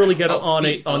could off literally the get ground. on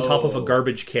feet. on top of a Oh.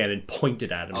 garbage can and point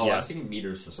it at him. Oh, I yeah. was thinking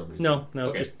meters for some reason. No,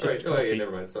 Okay. just All right. 12 feet.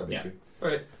 Never mind. It's not an Yeah. issue. All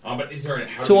right. But is there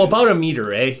how do So we about do a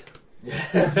meter, eh?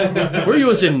 We're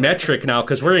using metric now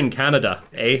because we're in Canada,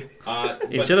 eh? this? But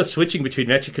Instead of switching between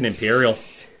metric and imperial,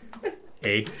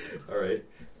 eh? All right.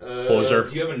 Poser.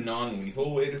 do you have a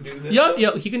non-lethal way to do this?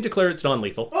 Yeah, he can declare it's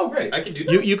non-lethal. Oh, great. I can do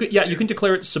that. You can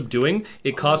declare it subduing.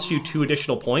 It costs you 2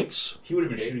 additional points. He would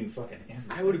have been shooting fucking everything.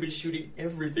 I would have been shooting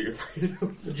everything if I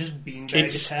had. Just beanbag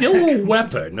It's attack. still a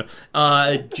weapon.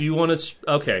 Do you want to?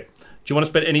 Okay. Do you want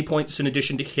to spend any points in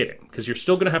addition to hitting? Because you're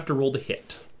still going to have to roll to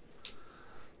hit.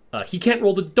 He can't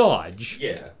roll to dodge,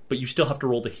 Yeah. but you still have to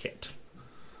roll to hit.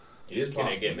 It is Can I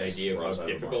possible get an this idea of cross how out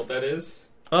of difficult that is?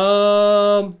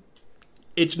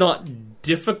 It's not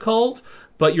difficult,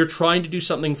 but you're trying to do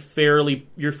something fairly.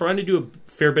 You're trying to do a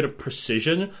fair bit of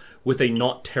precision with a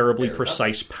not terribly Fair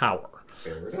precise power.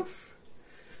 Fair enough.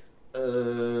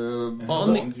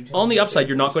 On the upside,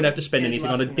 you're not going to have to spend It's anything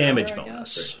less on a than an damage hour, I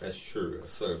bonus. That's true.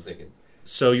 That's what I'm thinking.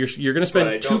 So you're going to But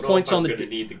I spend don't 2 points know if on I'm the. going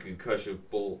to need the concussion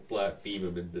bolt black beam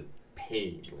him into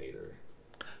pain later.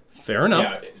 Fair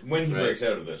enough. Yeah, when he Right. breaks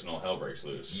out of this and all hell breaks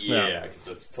loose. Yeah, because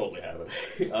that's totally happening.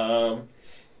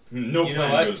 No You know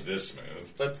plan what? goes this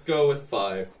smooth. Let's go with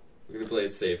 5. We're going to play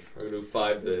it safe. I'm going to do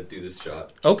 5 to do this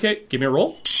shot. Okay, give me a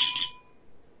roll.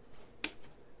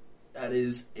 That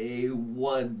is a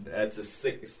 1. That's a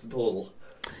 6 total.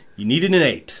 You needed an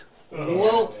 8.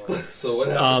 Well, so what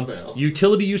happens now?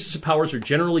 Utility uses of powers are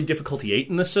generally difficulty 8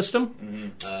 in this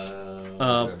system.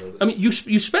 I mean, you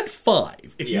spent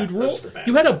 5. If Yeah, you'd that's roll, just a bad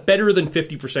you had a better than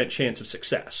 50% chance of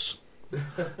success.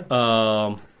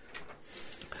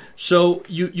 So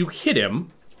you hit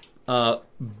him.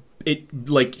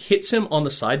 It hits him on the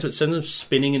side, so it sends him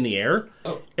spinning in the air,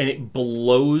 and it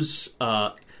blows.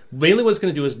 Mainly, what it's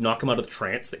going to do is knock him out of the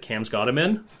trance that Cam's got him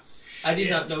in. I did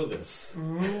not know this.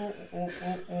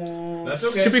 That's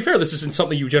okay. To be fair, this isn't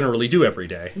something you generally do every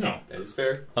day. No, That is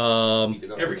fair.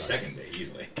 every second day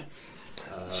easily.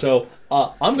 So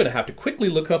I'm going to have to quickly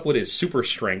look up what his super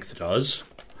strength does.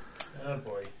 Oh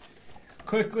boy.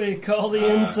 Quickly call the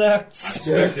insects.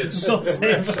 Expected They'll save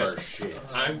reps us. are shit.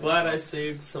 I'm glad I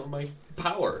saved some of my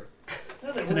power.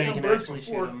 So now you can actually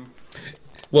shoot them.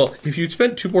 Well, if you'd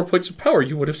spent 2 more points of power,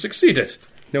 you would have succeeded,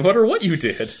 no matter what you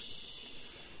did.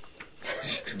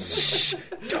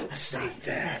 Don't say that.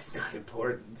 That's not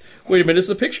important. Wait a minute, is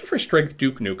the picture for strength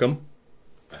Duke Nukem?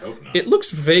 I hope not. It looks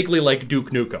vaguely like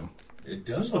Duke Nukem. It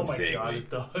does Oh look my vaguely. god, it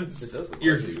does. It does look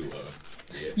Ears are like too low.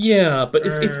 Yeah, but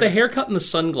it's the haircut and the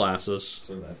sunglasses.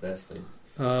 sort of that best thing.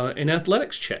 And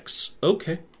athletics checks.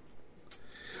 Okay.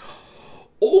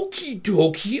 Okie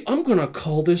dokie, I'm gonna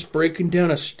call this breaking down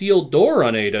a steel door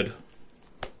unaided.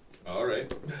 All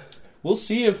right. We'll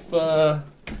see if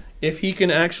he can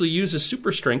actually use his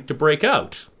super strength to break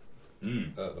out.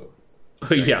 Uh-oh.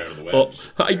 Yeah. out of the Well,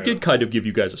 webs. I did kind of give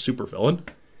you guys a super villain.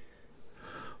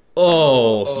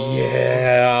 Oh.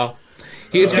 Yeah.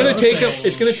 It's gonna take him.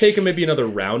 It's gonna take him maybe another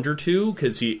round or two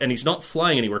because he's not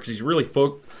flying anywhere because he's really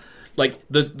like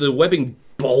the webbing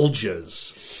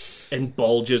bulges and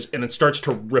it starts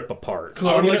to rip apart.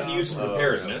 I would like to use some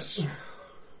preparedness.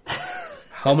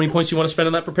 How many points do you want to spend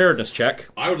on that preparedness check?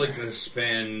 I would like to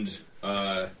spend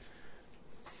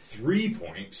 3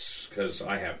 points, because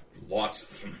I have lots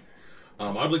of them. I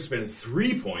would like to spend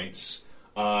 3 points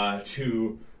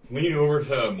to lean over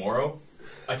to Moro.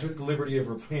 I took the liberty of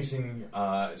replacing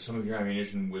some of your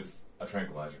ammunition with a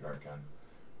tranquilizer dart gun.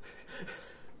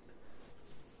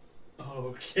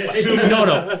 Okay.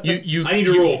 No. You. I need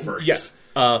to roll first.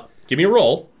 Yeah. Give me a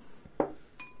roll.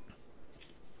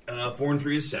 4 and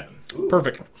 3 is 7.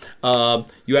 Perfect.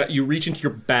 You reach into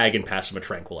your bag and pass him a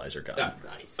tranquilizer gun.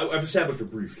 Nice. I've established a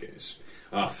briefcase.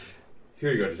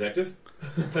 Here you go, detective.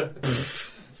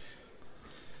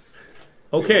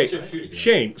 Okay, What's your shooting?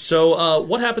 Shane. So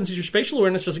what happens is your spatial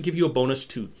awareness doesn't give you a bonus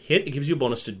to hit; it gives you a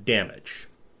bonus to damage.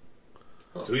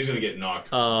 So he's going to get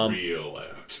knocked real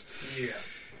out. Yeah.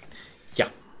 Yeah.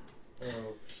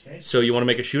 Okay. So you want to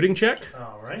make a shooting check?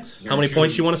 All right. How many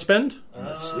points do you want to spend? In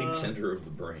the sleep center of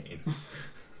the brain.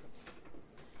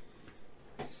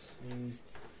 Let's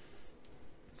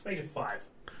make it 5.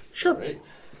 Sure. Right.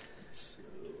 So,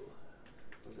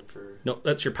 was it for... No,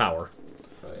 that's your power.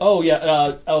 Right. Oh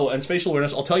yeah. And spatial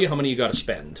awareness. I'll tell you how many you got to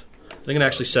spend. I think it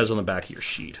actually says on the back of your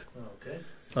sheet.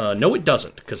 Okay. No, it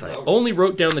doesn't, because I only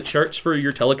wrote down the charts for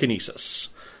your telekinesis.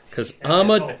 Because I'm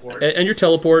your a teleport. and your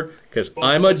teleport. Because Both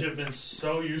I'm of which a have been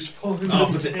so useful in Oh,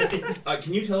 this but game.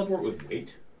 can you teleport with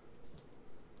weight?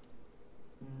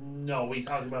 No, we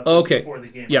talked about Okay. this before the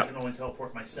game. Yeah. I can only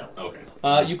teleport myself. Okay.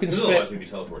 you can Because otherwise spend we'd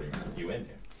be teleporting you and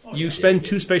him. Oh, you yeah. spend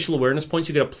 2 spatial awareness points.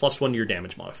 You get a +1 to your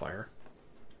damage modifier.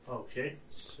 Okay.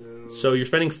 So you're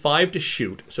spending 5 to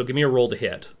shoot. So give me a roll to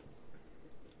hit.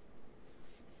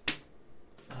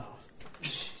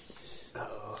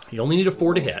 You only need a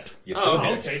 4 to hit. You still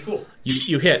hit. Okay, cool.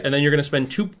 You hit, and then you're going to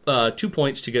spend 2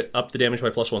 points to get up the damage by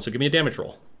 +1. So give me a damage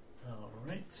roll. All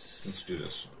right. Let's do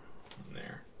this.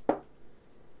 There.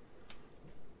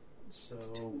 So,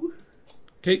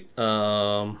 Okay.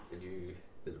 And you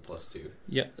did a +2.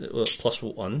 Yeah,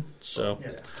 +1. So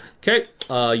yeah. okay.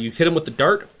 You hit him with the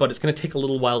dart, but it's going to take a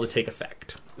little while to take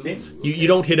effect. Okay. You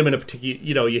don't hit him in a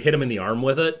particular. You hit him in the arm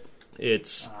with it.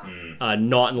 It's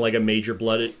not in like a major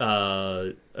blood,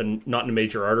 not in a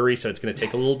major artery, so it's going to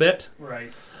take a little bit.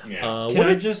 Right. Yeah. Can What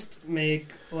I did- just make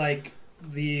like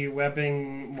the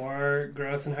webbing more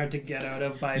gross and hard to get out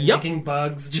of by Yep. making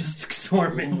bugs just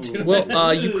swarm into it?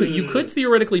 Well, you could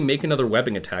theoretically make another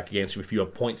webbing attack against him if you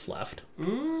have points left.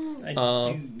 I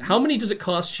do. How many does it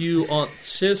cost you?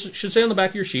 Should say on the back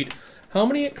of your sheet how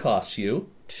many it costs you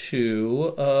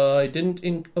to.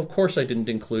 Of course, I didn't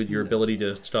include your ability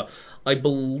to stop. I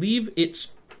believe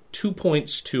it's 2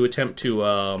 points to attempt to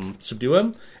subdue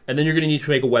him, and then you're going to need to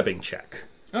make a webbing check.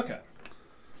 Okay.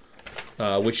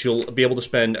 Which you'll be able to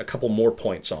spend a couple more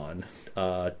points on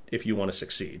if you want to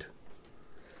succeed.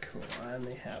 Cool. I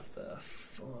only have the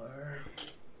 4.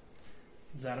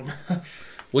 Is that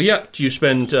enough? Well, yeah. Do you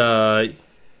spend? Are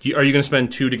you going to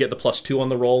spend 2 to get the +2 on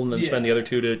the roll, and then spend the Yeah. other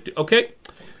 2 to? Okay.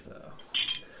 I think so.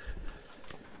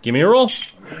 Give me a roll.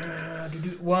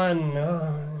 1.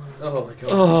 Oh. Oh my god.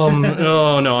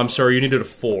 Oh no, I'm sorry. You needed a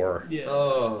 4. Yeah.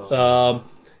 Oh.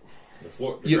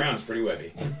 The you- ground's pretty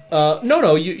webby.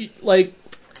 No. You like.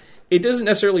 It doesn't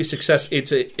necessarily success.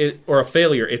 It's or a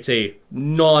failure. It's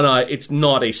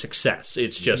not a success.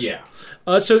 It's just Yeah.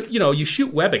 So you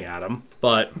shoot webbing at him,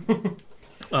 but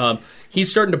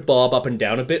he's starting to bob up and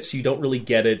down a bit, so you don't really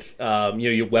get it.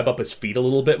 You web up his feet a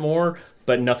little bit more,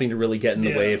 but nothing to really get in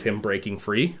the way of him breaking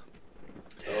free.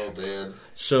 Oh man.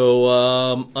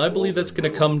 So I believe that's going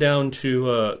to come down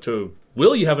to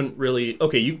Will. You haven't really.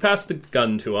 Okay, you passed the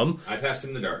gun to him. I passed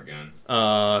him the dart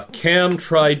gun. Cam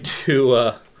tried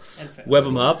to And fail. web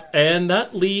him up, and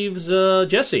that leaves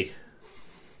Jesse.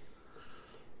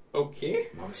 Okay.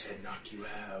 Mama said knock you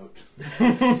out.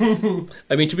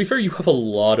 I mean, to be fair, you have a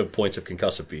lot of points of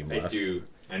concussive beam I left. do.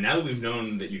 And now that we've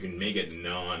known that you can make it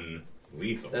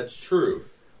non-lethal. That's true.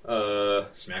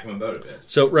 Smack him about a bit.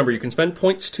 So remember, you can spend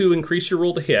points to increase your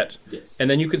roll to hit, Yes. and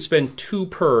then you can spend 2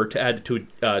 per to add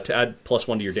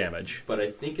 +1 to your damage. But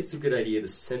I think it's a good idea to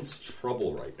sense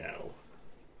trouble right now.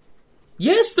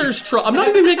 Yes, there's trouble. I'm not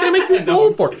even going to make you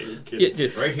roll for it.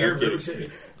 Kidding. Right here, I'm kidding. River City.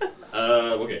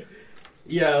 Okay.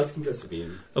 Yeah, let's concussive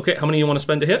beam. Okay, how many you want to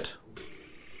spend to hit?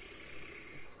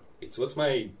 So what's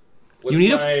my You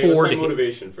need a 4 what's to my hit.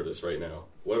 motivation for this right now?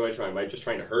 What am I trying? Am I just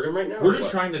trying to hurt him right now? We're or just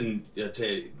what? trying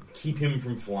to keep him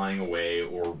from flying away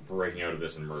or breaking out of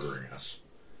this and murdering us.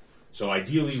 So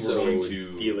ideally, we're So going would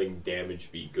to dealing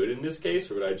damage be good in this case,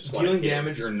 or would I just want dealing to hit him?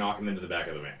 damage or knock him into the back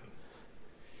of the van.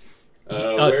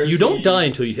 Where's You don't he- die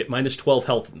until you hit -12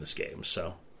 health in this game,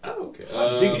 so... Oh, okay.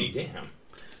 Diggity damn.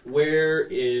 Where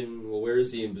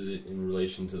is he in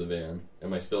relation to the van?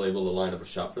 Am I still able to line up a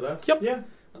shot for that? Yeah.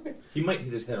 Okay. He might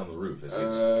hit his head on the roof as he's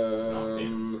knocked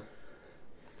in.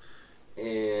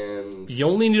 And You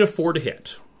only need a 4 to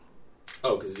hit.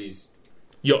 because he's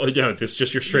It's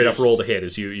just your straight up roll to hit.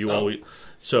 Is you Oh. always... isn't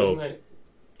So, that-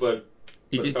 but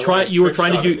you if I try. wanna You were trick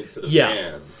trying to shot do... him into the Yeah,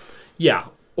 van, yeah.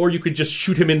 Or you could just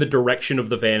shoot him in the direction of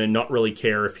the van and not really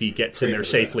care if he gets in Pray there for the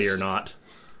safely or best. not.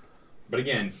 But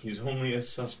again, he's only a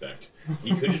suspect.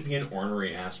 He could just be an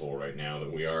ornery asshole right now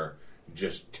that we are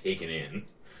just taking in.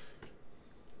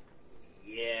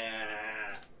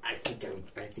 yeah, I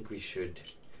think we should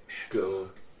go.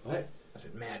 What? I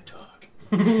said, mad dog.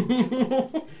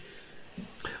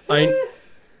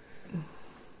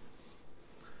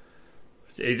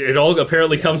 It all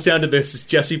apparently comes down to this: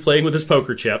 Jesse playing with his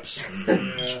poker chips.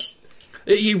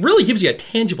 It really gives you a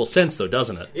tangible sense, though,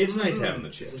 doesn't it? It's nice having the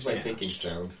This chips. is my yeah. thinking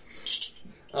sound.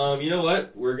 You know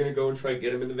what? We're gonna go and try to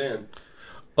get him in the van.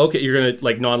 Okay, you're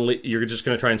gonna you're just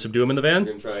gonna try and subdue him in the We're van.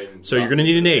 gonna try and. So you're gonna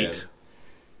need an 8.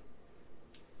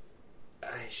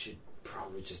 I should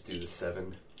probably just do the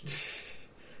 7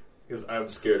 because I'm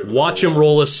scared of. Watch him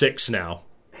roll a 6 now.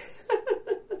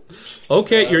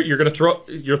 Okay, you're gonna throw.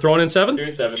 You're throwing in 7.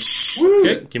 Doing 7.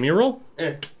 Okay, give me a roll.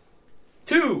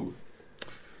 2.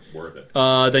 Worth it.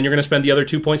 Then you're gonna spend the other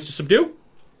 2 points to subdue.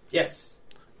 Yes.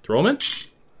 Throw him in.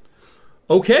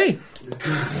 Okay.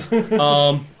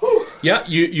 Yeah,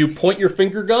 you point your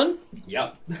finger gun.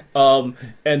 Yep. And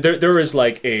there is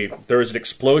an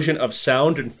explosion of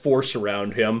sound and force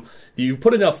around him. You've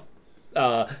put enough,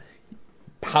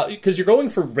 because you're going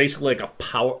for basically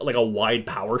like a wide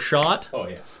power shot. Oh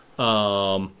yeah.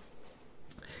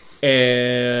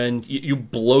 And you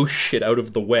blow shit out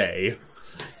of the way.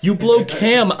 You blow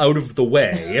Cam out of the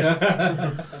way.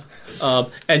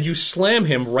 And you slam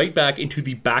him right back into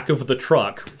the back of the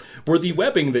truck, where the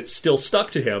webbing that's still stuck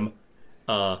to him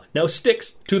now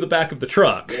sticks to the back of the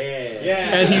truck.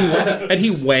 Yeah. And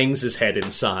he wangs his head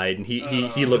inside, and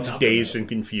he looks dazed and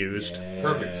confused.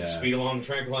 Perfect. Just speed along the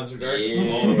tranquilizer dart.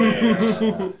 Yeah. All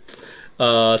the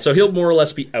way. So he'll more or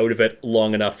less be out of it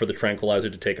long enough for the tranquilizer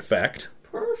to take effect.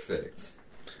 Perfect.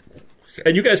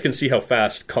 And you guys can see how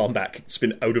fast combat can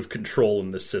spin out of control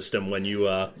in this system when you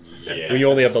Yeah. when you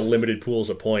only have the limited pools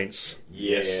of points.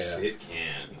 Yes, Yeah. it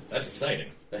can. That's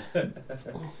exciting.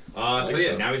 So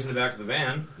yeah, now he's in the back of the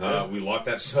van. We lock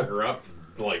that sucker up,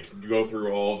 go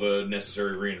through all the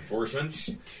necessary reinforcements,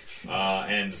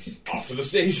 and off to the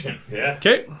station. Yeah.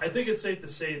 Okay. I think it's safe to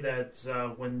say that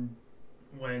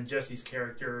when Jesse's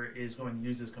character is going to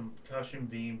use his concussion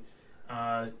beam,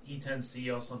 he tends to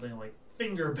yell something like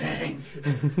 "finger bang."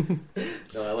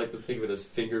 No, I like to think of it as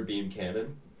finger beam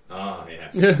cannon. Ah,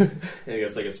 yes. I think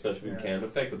it's like a special beam cannon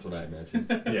effect. That's what I imagine.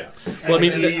 Yeah. Well, I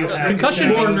mean, And then you have concussion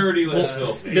the More beam- nerdy, less well,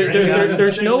 filthy.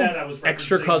 there's Saying no that, I was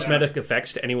extra referencing cosmetic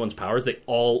effects to anyone's powers. They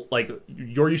all,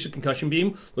 your use of concussion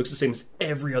beam looks the same as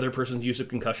every other person's use of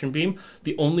concussion beam.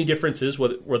 The only difference is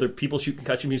whether people shoot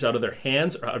concussion beams out of their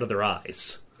hands or out of their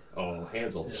eyes. Oh,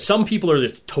 hands all day. Some people are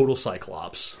just total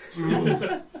cyclops.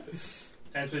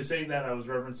 Actually, saying that, I was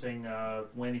referencing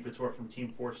Lanny Pator from Team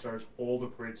 4 Star's Old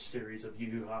Abridged series of Yu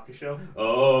Yu Hakusho.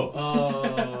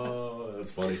 Oh,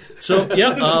 that's funny. So,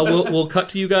 yeah, we'll cut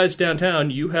to you guys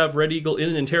downtown. You have Red Eagle in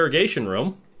an interrogation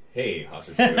room. Hey,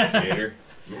 hostage negotiator.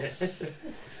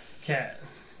 Cat.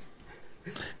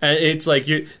 And it's like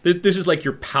this is like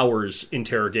your powers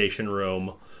interrogation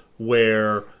room,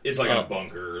 where It's like a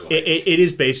bunker. it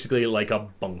is basically like a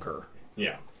bunker.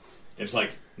 Yeah. It's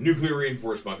like nuclear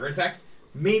reinforced bunker. In fact,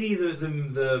 maybe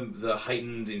the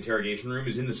heightened interrogation room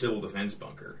is in the civil defense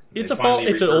bunker. It's They finally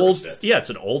it's an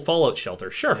repurposed old Fallout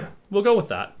shelter. Sure, Yeah. we'll go with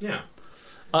that. Yeah.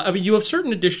 I mean, you have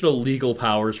certain additional legal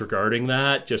powers regarding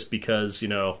that, just because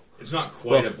It's not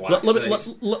quite a black site.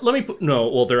 let me put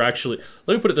they're actually.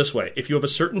 Let me put it this way: if you have a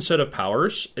certain set of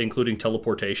powers, including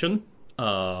teleportation,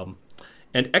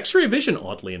 and X-ray vision,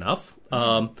 oddly enough.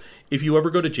 If you ever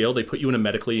go to jail, they put you in a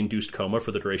medically induced coma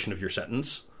for the duration of your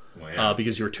sentence Well, yeah.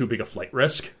 because you're too big a flight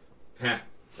risk. Ha,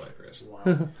 flight risk.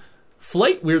 Wow.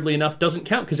 Flight, weirdly enough, doesn't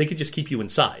count because they could just keep you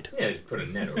inside. Yeah, just put a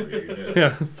net over you.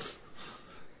 Yeah.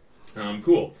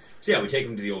 Cool. So yeah, we take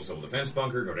him to the old civil defense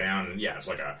bunker, go down, and yeah, it's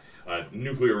like a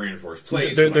nuclear reinforced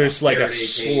place. There's like a Faraday cage.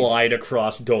 slide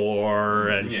across door,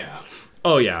 and Yeah,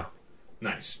 oh yeah,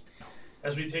 nice.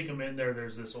 As we take him in there,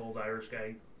 there's this old Irish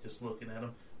guy just looking at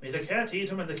him. May the cat eat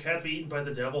him and the cat be eaten by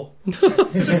the devil.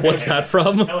 what's that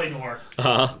from? Eleanor.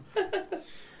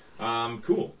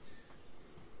 Cool.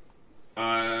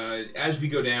 As we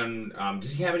go down,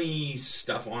 does he have any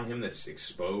stuff on him that's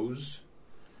exposed?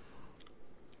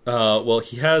 Well,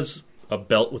 he has a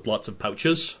belt with lots of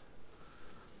pouches.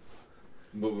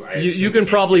 Well, I You assume can he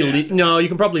probably can't do that. no, you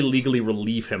can probably legally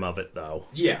relieve him of it though.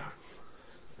 Yeah.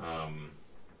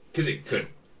 Because it could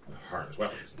harm his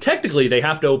weapons. Technically, they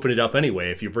have to open it up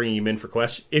anyway if you're bringing him in for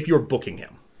questions. If you're booking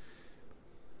him,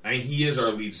 I mean, he is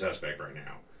our lead suspect right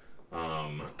now.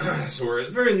 So we're at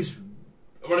the very least.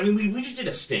 Well, I mean, we just did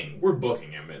a sting. We're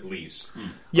booking him at least.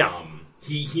 yeah.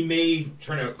 He may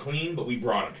turn out clean, but we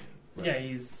brought him in. Yeah,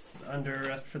 he's under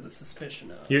arrest for the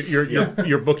suspicion of.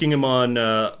 You're booking him on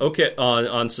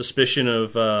on suspicion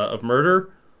of murder.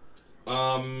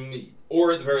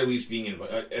 Or at the very least being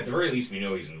at the very least we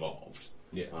know he's involved.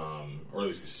 Yeah. Or at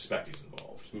least we suspect he's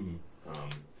involved. Mm-hmm.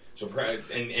 So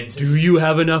and since, Do you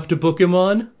have enough to book him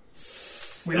on?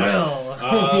 We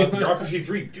will. Bureaucracy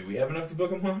 3, do we have enough to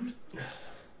book him on?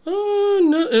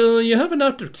 No. You have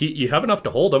enough to keep. You have enough to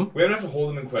hold him. We have enough to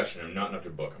hold him and question him, not enough to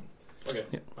book him. Okay.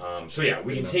 So yeah,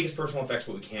 we can take his personal effects,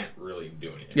 but we can't really do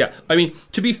anything. Yeah. I mean,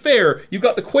 to be fair, you've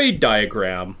got the Quaid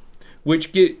diagram,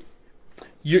 which the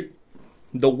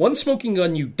one smoking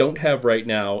gun you don't have right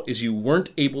now is you weren't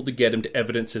able to get him to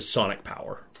evidence his sonic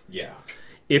power. Yeah.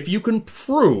 If you can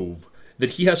prove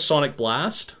that he has sonic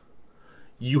blast,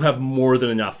 you have more than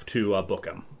enough to book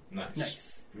him.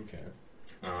 Nice. Okay.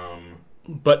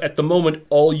 But at the moment,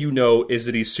 all you know is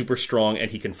that he's super strong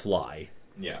and he can fly.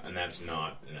 Yeah, and that's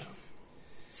not enough.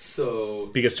 So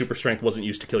Because super strength wasn't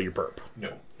used to kill your burp.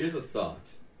 No. here's a thought.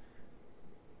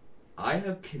 I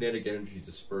have kinetic energy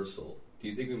dispersal. Do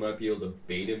you think we might be able to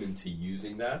bait him into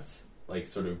using that? Like,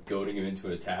 sort of goading him into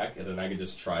an attack, and then I can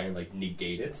just try and, like,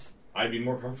 negate it? I'd be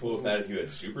more comfortable with that if you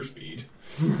had super speed.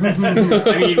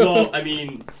 I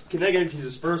mean, kinetic energy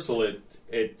dispersal,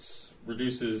 it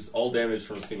reduces all damage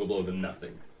from a single blow to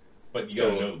nothing. But you So-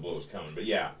 gotta know the blow's coming. But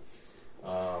yeah.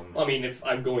 I mean, if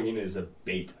I'm going in as a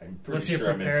bait, I'm pretty What's your sure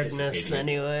I'm preparedness anticipating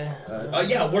it. anyway?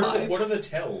 Yeah, Five. what are the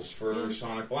tells for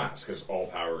Sonic Blast? Because all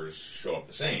powers show up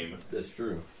the same. That's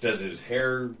true. Does his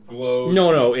hair glow?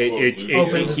 No, Opens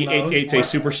his mouth. it's a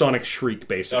supersonic shriek,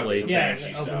 basically. Okay, so Yeah, Banshee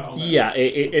it opens style. the- Yeah,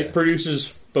 it produces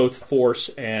both force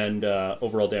and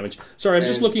overall damage. Sorry, I'm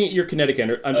just And- looking at your kinetic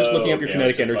energy. I'm just looking at your okay, I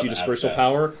was kinetic just energy about to ask dispersal that.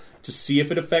 power to see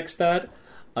if it affects that.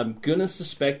 I'm gonna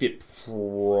suspect it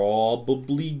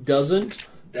probably doesn't.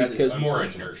 That Because is More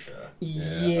unfortunate. inertia. Yeah,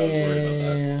 I was worried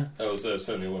about that. I was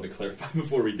certainly wanted to clarify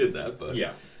before we did that, but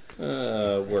Yeah.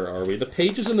 Where are we? The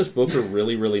pages in this book are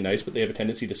really, really nice, but they have a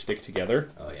tendency to stick together.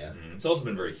 Oh yeah. It's also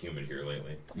been very humid here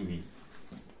lately.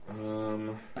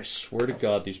 Mm-hmm. I swear to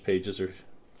God, these pages are.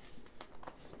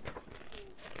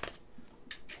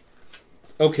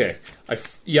 Okay,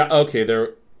 okay.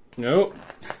 There, no.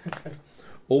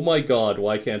 Oh my God!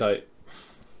 Why can't I?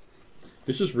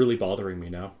 This is really bothering me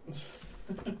now.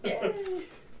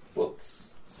 Whoops.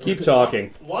 Keep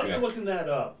talking. While Yeah. you're looking that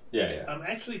up, Yeah. I'm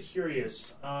actually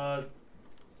curious.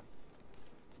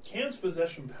 Cam's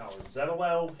possession power, does that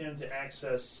allow him to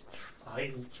access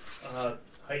a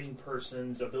heightened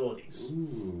person's abilities?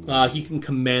 Ooh. He can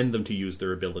command them to use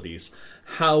their abilities.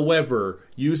 However,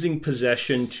 using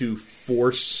possession to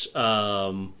force.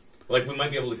 Like, we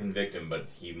might be able to convict him, but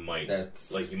he might. That's-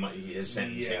 His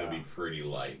sentencing Yeah. would be pretty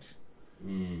light.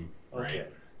 Mm. Okay. Right.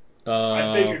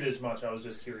 I figured as much. I was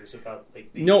just curious about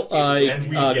like the No, And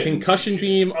we get concussion shit.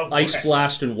 beam, Oh, ice okay.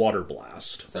 blast, and water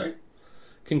blast. Sorry.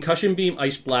 Concussion beam,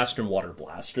 ice blast, and water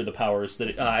blast are the powers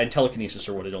that, and telekinesis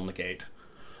are what it'll negate.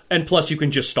 And plus, you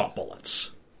can just stop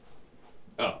bullets.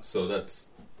 Oh, so that's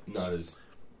not as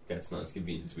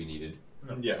convenient as we needed.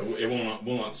 Yeah, it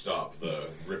will not stop the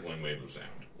rippling wave of sound.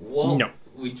 Well, No.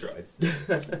 we tried.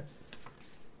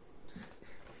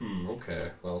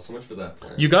 Okay. Well, so much for that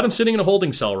plan. You got him sitting in a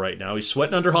holding cell right now. He's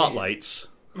sweating under hot lights.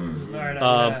 All right, I'm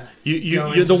gonna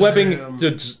go The into webbing room.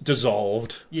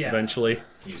 dissolved Yeah. eventually.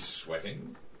 He's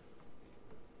sweating.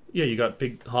 Yeah, you got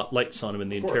big hot lights on him in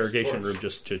the Of course, interrogation of course. room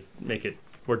just to make it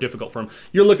more difficult for him.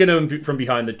 You're looking at him from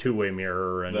behind the two-way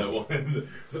mirror, and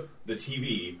The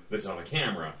TV that's on the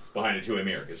camera behind a two-way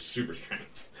mirror is super strange.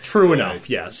 true enough,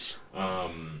 yes.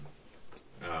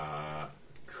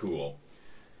 Cool.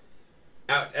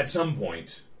 At some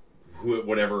point,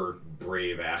 whatever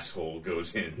brave asshole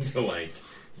goes in to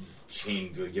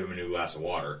give him a new glass of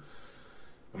water,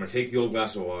 I'm going to take the old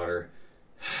glass of water.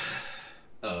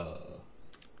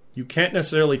 You can't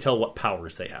necessarily tell what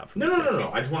powers they have.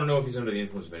 No. I just want to know if he's under the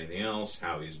influence of anything else,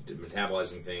 how he's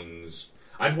metabolizing things.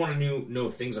 I just want to know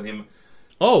things on him.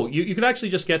 Oh, you could actually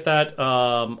just get that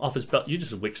off his belt. You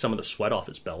just wick some of the sweat off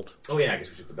his belt. Oh, yeah, I guess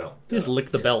we took the belt. You just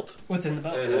lick the belt. What's in the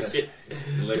belt?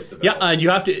 Lick the belt. Yeah, and you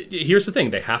have to. Here's the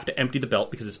thing: they have to empty the belt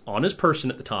because it's on his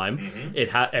person at the time.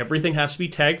 Mm-hmm. Everything has to be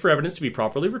tagged for evidence to be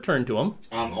properly returned to him.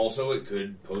 Also, it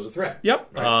could pose a threat. Yep.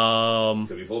 Right?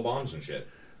 Could be full of bombs and shit.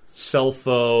 Cell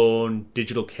phone,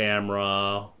 digital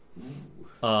camera,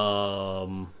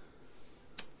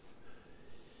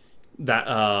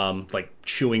 like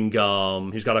chewing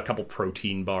gum. He's got a couple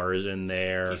protein bars in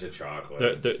there. Piece of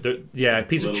chocolate.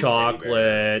 Piece of Little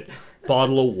chocolate,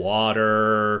 bottle of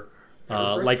water,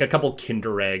 like a couple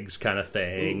Kinder eggs kind of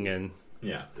thing, and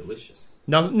yeah, Delicious.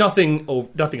 nothing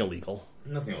illegal.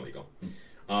 Nothing illegal.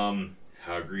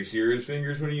 How greasy are his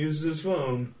fingers when he uses his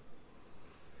phone?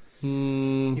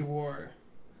 He wore.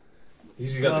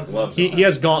 He's got the gloves. He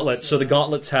has gauntlets, so the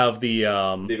gauntlets have the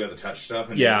They've got the touch stuff,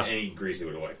 and Yeah. any grease they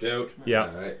would have wiped out. yeah.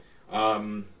 All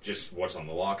right. Just what's on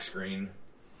the lock screen.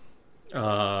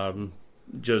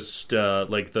 Just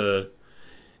like the.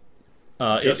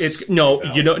 Just It's no,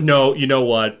 valve. you know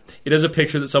what? It is a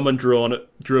picture that someone drew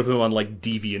of him on like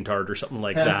DeviantArt or something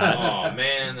like that. Oh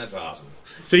man, that's awesome.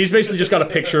 So he's basically just got a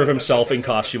picture of himself in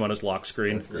costume on his lock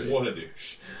screen. What a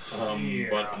douche.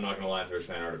 But I'm not gonna lie, if there's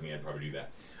fan art of me, I'd probably do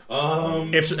that.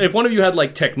 If one of you had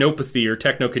like technopathy or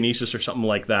technokinesis or something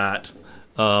like that,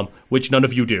 which none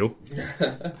of you do,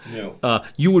 No.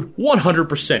 you would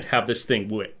 100% have this thing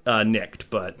nicked.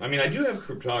 But I mean, I do have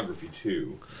cryptography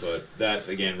too, but that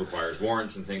again requires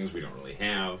warrants and things we don't really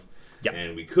have. Yeah.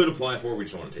 And we could apply for. We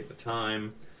just don't want to take the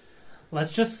time.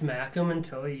 Let's just smack him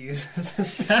until he uses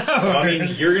his power. I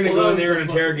mean, you're gonna go in there and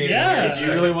interrogate Yeah. him. Do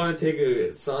you really want to take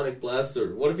a sonic blast,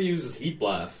 or what if he uses heat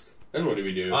blast? Then what do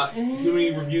we do? Can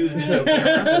we review the digital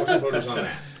camera? What's the photos on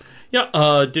that?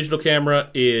 yeah, digital camera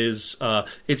is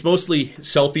it's mostly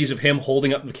selfies of him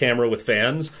holding up the camera with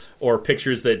fans or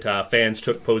pictures that fans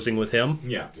took posing with him.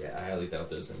 Yeah. Yeah, I highly doubt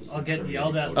there's any. I'll get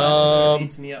yelled at. photos. That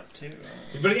beats me up too.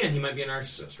 But again, he might be a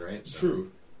narcissist, right? So,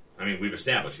 True. I mean, we've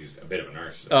established he's a bit of a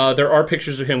narcissist. There are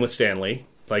pictures of him with Stanley.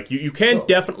 Like you can Oh.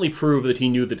 definitely prove that he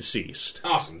knew the deceased.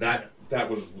 Awesome. That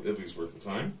was at least worth the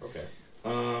time. Okay.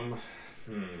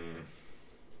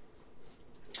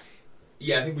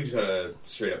 Yeah, I think we just gotta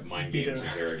straight up mind Beat games him.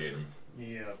 interrogate him.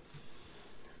 Yeah.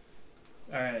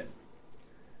 Alright.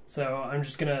 So I'm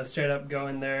just gonna straight up go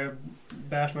in there,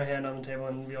 bash my hand on the table,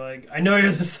 and be like, I know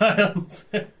you're the silence.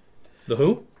 The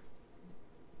who?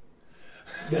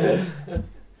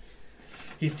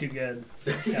 He's too good.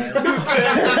 I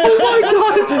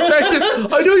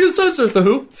know you censored the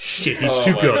who. Shit, he's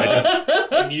too my good.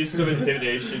 And use some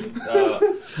intimidation.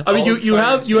 I mean, you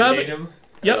have him.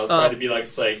 Yep, I'll try to be like,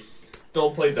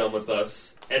 don't play dumb with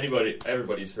us.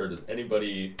 Everybody's heard it.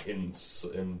 Anybody in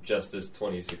Justice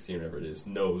 2016, whatever it is,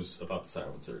 knows about the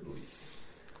silencer at least.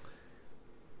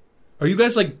 Are you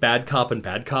guys like bad cop and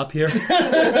bad cop here?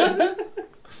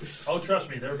 Oh, trust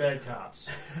me, they're bad cops.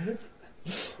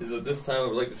 Is it this time I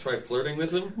would like to try flirting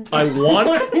with him? I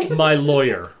want my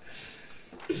lawyer.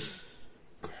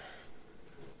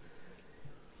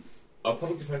 A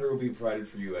public defender will be provided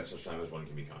for you at such time as one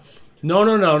can be contacted. No.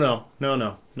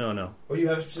 Oh, you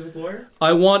have a specific lawyer?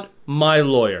 I want my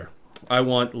lawyer. I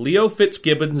want Leo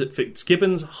Fitzgibbons at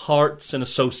Fitzgibbons Hearts and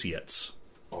Associates.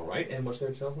 All right, and what's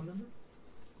their telephone number?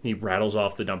 He rattles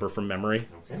off the number from memory.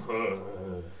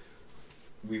 Okay.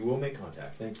 We will make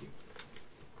contact. Thank you.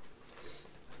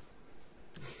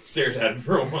 Stares at him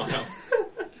for a while.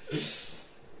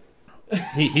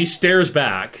 He stares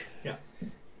back. Yeah.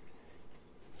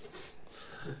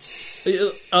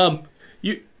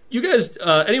 You guys,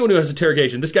 anyone who has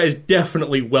interrogation, this guy is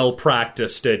definitely well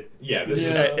practiced at Yeah, this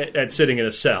is. at sitting in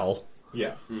a cell.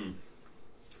 Yeah.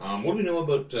 What do we know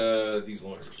about these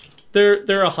lawyers?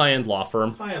 They're a high-end law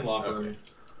firm. High-end law firm. Okay.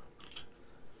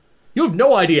 You have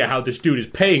no idea how this dude is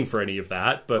paying for any of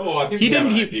that, but Oh, I think he we have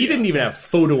didn't. an He idea. didn't even have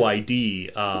photo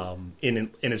ID in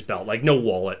his belt, like no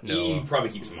wallet. He No. probably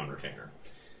keeps them on retainer.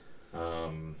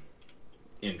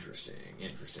 Interesting.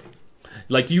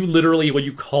 Like you literally, when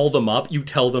you call them up, you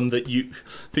tell them that you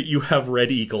have Red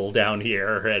Eagle down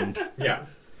here, and Yeah.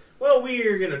 Well,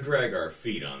 we're going to drag our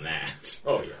feet on that.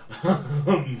 Oh yeah.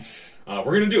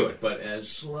 We're going to do it, but as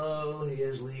slowly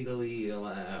as legally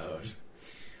allowed.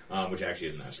 Which actually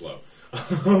isn't that slow.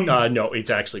 No,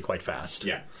 it's actually quite fast.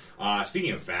 Yeah.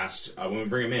 Speaking of fast, when we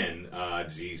bring him in,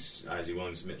 is he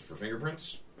willing to submit for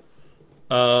fingerprints?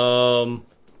 No.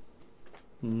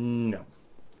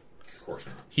 Of course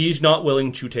not. He's not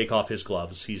willing to take off his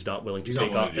gloves. He's not willing to He's not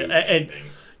take willing off... to do and, anything.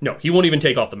 no, he won't even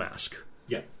take off the mask.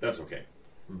 Yeah, that's okay.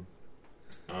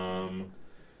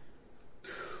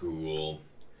 Cool.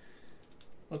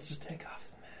 Let's just take off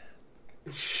the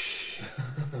mask.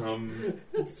 Um,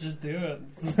 Let's just do it.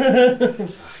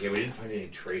 yeah, we didn't find any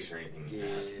trace or anything. Yeah.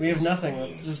 We have nothing.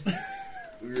 Let's just.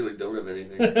 We really don't have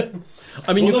anything.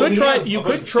 I mean, Well, no, you we could try. have You a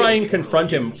bunch could of try skills and we can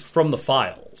confront really him use. from the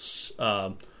files.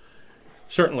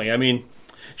 Certainly. I mean,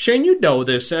 Shane, you know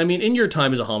this. I mean, in your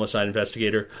time as a homicide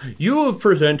investigator, you have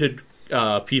presented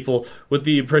people with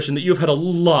the impression that you've had a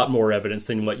lot more evidence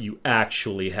than what you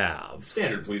actually have.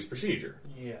 Standard police procedure.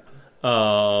 Yeah.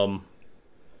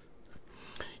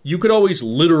 You could always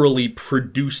literally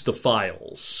produce the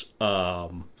files.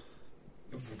 For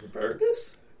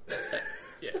preparedness?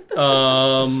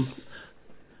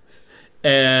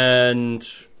 And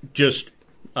just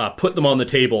put them on the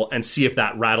table and see if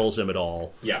that rattles him at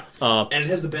all. Yeah. And it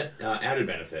has the added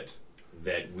benefit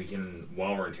that we can,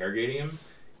 while we're interrogating him,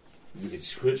 we could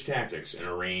switch tactics and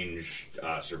arrange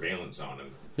surveillance on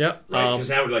him. Yeah. Right? Because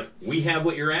now we're like, we have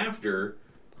what you're after.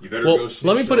 You better Well, go.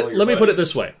 let me put it. Let me put it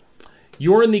this way: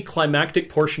 you're in the climactic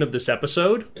portion of this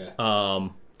episode. Yeah.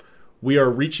 We are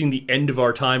reaching the end of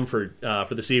our time for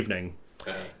this evening.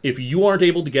 If you aren't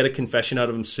able to get a confession out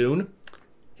of him soon,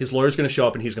 his lawyer's going to show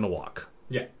up and he's going to walk.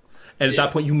 Yeah. And at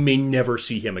that point, you may never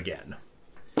see him again.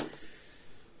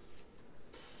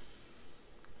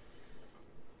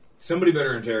 Somebody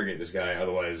better interrogate this guy,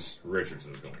 otherwise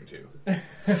Richardson's going to.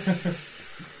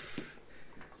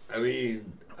 I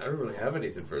mean, I don't really have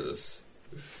anything for this.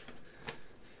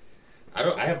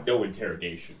 I have no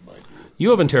interrogation, mind you. You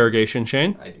have interrogation,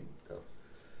 Shane. I do. Oh.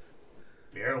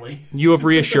 Barely. You have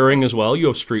reassuring as well. You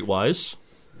have streetwise.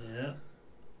 Yeah.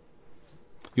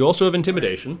 You also have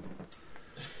intimidation.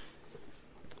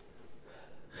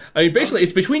 I mean, basically,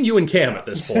 it's between you and Cam at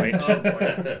this point. Oh,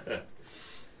 boy.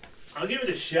 I'll give it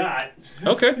a shot.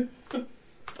 Okay.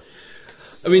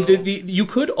 I mean, you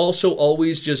could also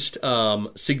always just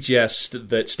suggest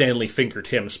that Stanley fingered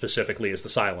him specifically as the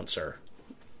silencer.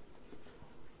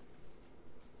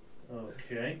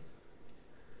 Okay.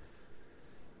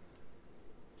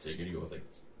 So you're gonna go with like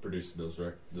producing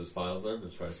those files then,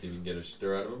 and try to see if you can get a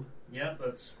stir out of them. Yeah,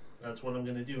 that's what I'm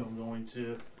going to do. I'm going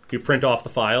to. You print off the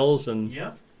files and...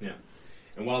 Yeah. Yeah.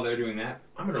 And while they're doing that,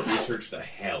 I'm going to research the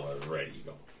hell out of Red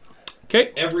Eagle.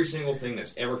 Okay. Every single thing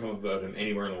that's ever come about him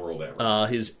anywhere in the world ever.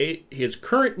 His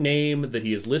current name that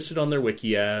he is listed on their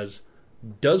wiki as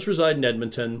does reside in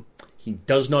Edmonton. He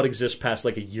does not exist past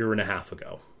like a year and a half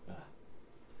ago.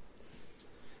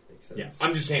 Makes sense. Yeah,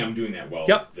 I'm just saying I'm doing that while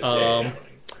Yep, this is happening.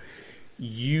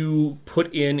 You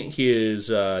put in his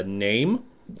name.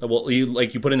 Well,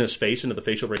 you put in his face into the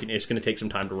facial recognition. It's going to take some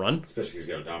time to run. Especially because he's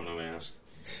got a domino mask.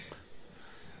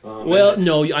 Well,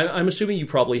 no, I'm assuming you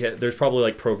probably there's probably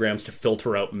like programs to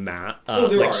filter out there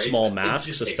are. small It masks,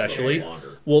 just takes especially. a little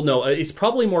longer. Well, no, it's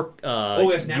probably more yes, now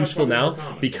it's useful probably now more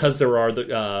common. because there are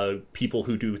the people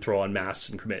who do throw on masks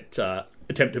and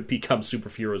attempt to become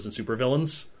superheroes and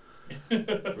supervillains.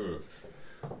 Ooh.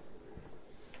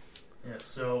 Yeah.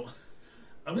 So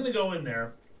I'm going to go in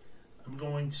there. I'm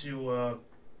going to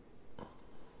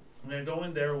go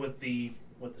in there with the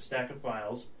stack of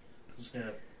files. I'm just going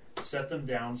to set them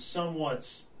down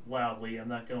somewhat loudly. I'm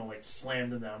not going to like slam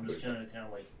them down. I'm just going to kind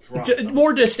of like drop them.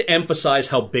 More just to emphasize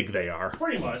how big they are.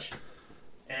 Pretty much.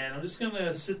 And I'm just going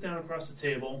to sit down across the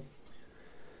table.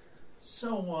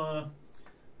 So,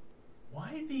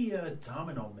 why the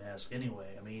domino mask anyway?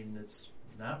 I mean, it's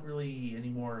not really any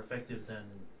more effective than,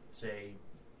 say,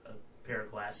 a pair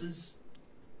of glasses.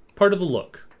 Part of the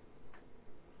look.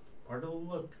 Part of the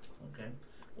look. Okay.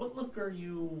 What look are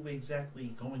you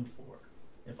exactly going for,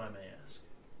 if I may ask?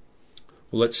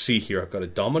 Well, let's see here. I've got a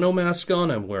domino mask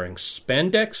on. I'm wearing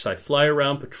spandex. I fly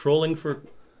around patrolling for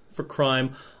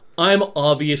crime. I'm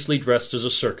obviously dressed as a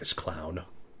circus clown.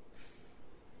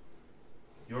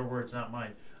 Your words, not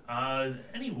mine.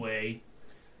 Anyway,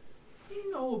 what do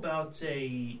you know about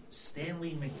a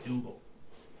Stanley McDougal?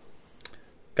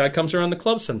 Guy comes around the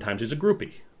club sometimes. He's a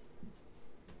groupie.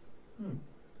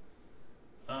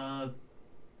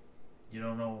 You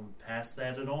don't know him past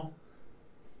that at all?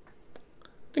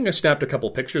 I think I snapped a couple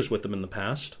pictures with him in the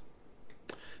past.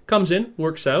 Comes in,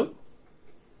 works out.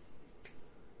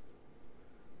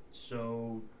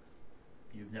 So,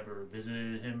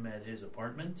 visited him at his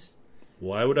apartment?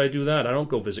 Why would I do that? I don't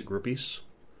go visit groupies.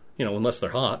 Unless they're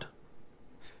hot.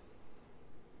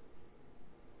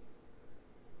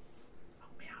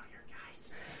 Help me out here,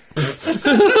 guys.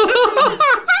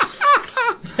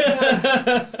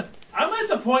 I'm at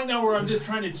the point now where I'm just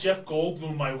trying to Jeff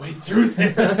Goldblum my way through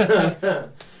this.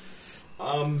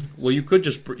 Well, you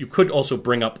could also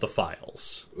bring up the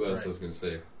files. Well, that's what I was going to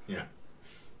say. Yeah.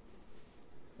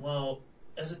 Well,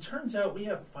 as it turns out, we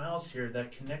have files here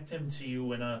that connect him to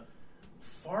you in a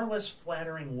far less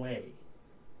flattering way.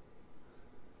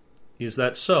 Is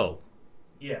that so?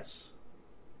 Yes.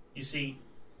 You see,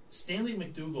 Stanley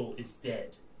McDougal is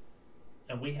dead,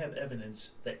 and we have evidence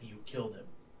that you killed him.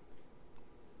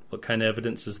 What kind of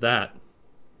evidence is that?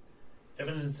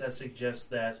 Evidence that suggests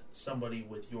that somebody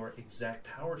with your exact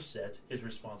power set is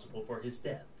responsible for his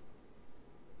death.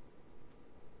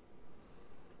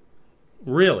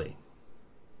 Really?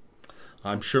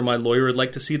 I'm sure my lawyer would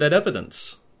like to see that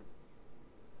evidence.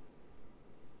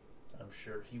 I'm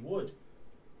sure he would.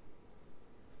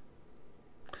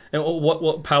 And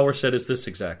what power set is this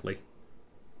exactly?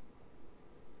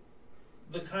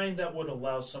 The kind that would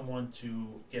allow someone to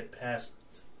get past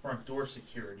front door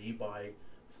security by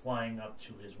flying up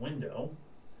to his window.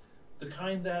 The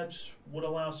kind that would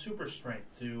allow super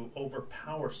strength to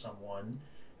overpower someone,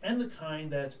 and the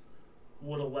kind that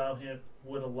would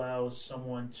allow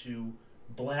someone to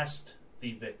blast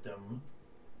the victim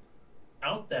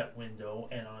out that window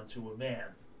and onto a van.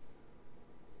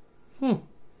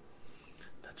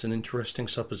 That's an interesting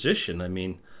supposition. I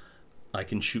mean, I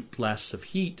can shoot blasts of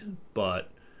heat,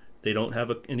 but they don't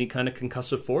have any kind of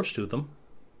concussive force to them.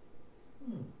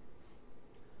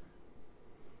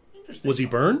 Interesting. Was he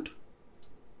burned?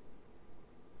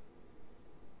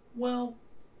 Well,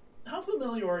 how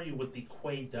familiar are you with the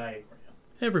Quaid diagram?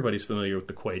 Everybody's familiar with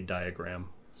the Quaid diagram.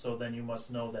 So then you must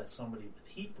know that somebody with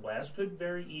heat blast could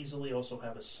very easily also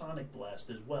have a sonic blast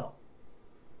as well.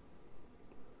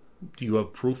 Do you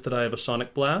have proof that I have a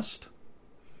sonic blast?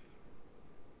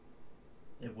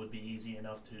 It would be easy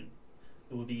enough to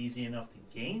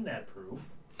gain that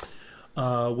proof.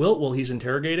 While he's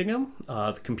interrogating him,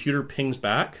 the computer pings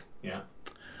back. Yeah.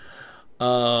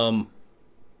 So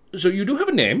you do have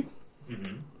a name.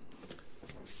 Mm-hmm.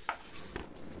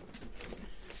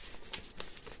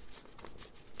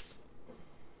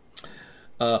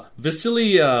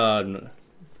 Vasily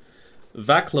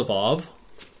Vaklavov.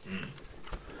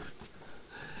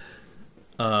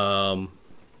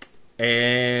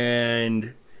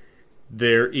 And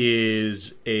there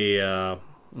is a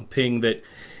ping that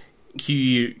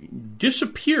he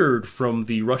disappeared from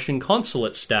the Russian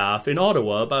consulate staff in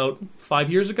Ottawa about 5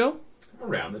 years ago.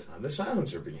 Around the time the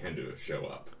silencer began to show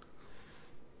up.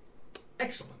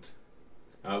 Excellent.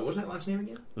 What was that last name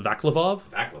again? Vaklavov?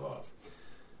 Vaklavov.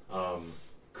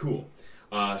 Cool.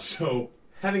 So,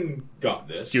 having got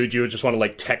this... Do you just want to,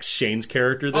 text Shane's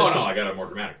character this? Oh, no, I got a more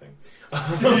dramatic thing.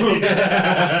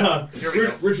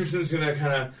 Richardson's going to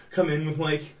kind of come in with,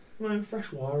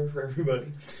 fresh water for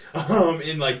everybody.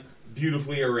 In,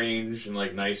 beautifully arranged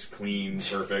and, nice, clean,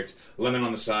 perfect. Lemon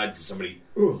on the side, because somebody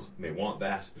may want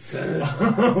that.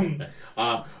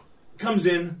 Comes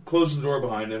in, closes the door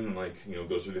behind him, and,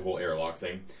 goes through the whole airlock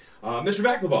thing. Mr.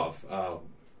 Vaklavov,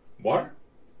 water?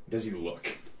 Does he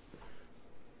look?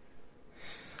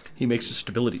 He makes a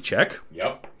stability check.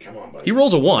 Yep. Come on, buddy. He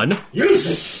rolls a 1.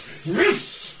 Yes!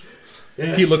 Yes!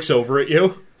 He looks over at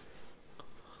you.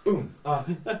 Boom.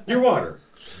 Your water.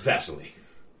 Vasily.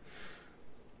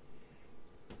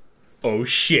 Oh,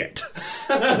 shit.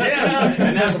 Yeah.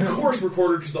 And that's, of course,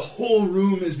 recorded because the whole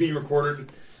room is being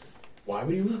recorded. Why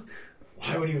would he look?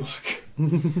 Why would he look?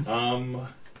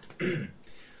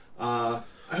 I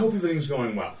hope everything's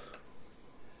going well.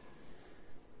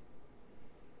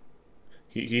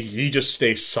 He just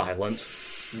stays silent.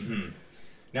 Mm-hmm.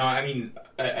 Now, I mean,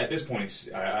 at this point,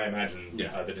 I imagine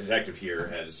the detective here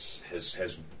has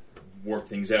worked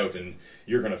things out, and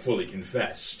you're going to fully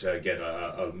confess to get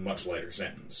a much lighter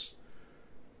sentence.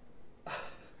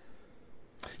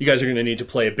 You guys are going to need to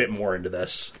play a bit more into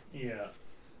this. Yeah.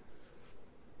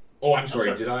 Oh, I'm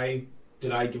sorry. Did I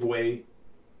give away?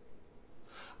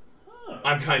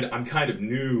 I'm kind of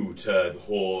new to the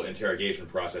whole interrogation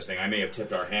process thing. I may have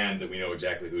tipped our hand that we know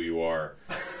exactly who you are,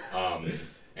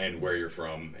 and where you're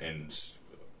from, and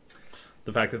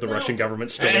the fact that the Russian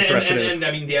government's still interested in. And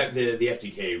I mean, the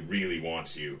FDK really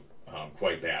wants you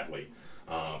quite badly.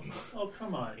 Oh,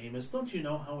 come on, Amos! Don't you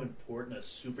know how important a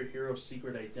superhero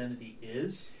secret identity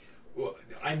is? Well,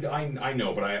 I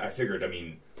know, but I figured. I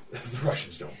mean, the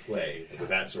Russians don't play with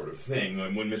that sort of thing.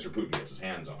 When Mr. Putin gets his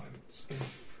hands on him.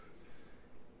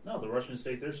 No, the Russians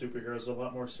take their superheroes a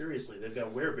lot more seriously. They've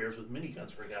got werebears with miniguns,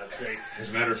 for God's sake.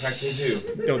 As a matter of fact, they do.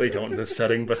 No, they don't in this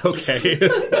setting, but okay.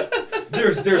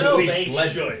 There's Well, at least they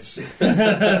legends.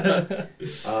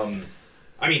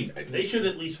 I mean, They should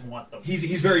at least want them.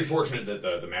 he's very fortunate that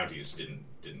the Mounties didn't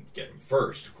get him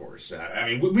first. Of course, I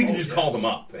mean we can just call them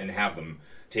up and have them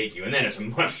take you, and then it's a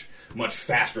much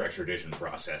faster extradition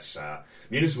process.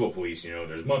 Municipal police,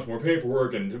 there's much more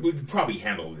paperwork, and we'd probably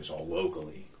handle this all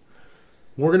locally.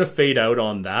 We're gonna fade out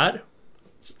on that.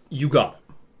 You got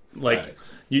him. Like Right.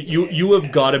 you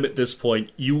have got him at this point.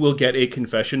 You will get a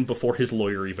confession before his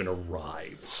lawyer even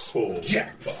arrives.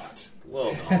 Jackpot.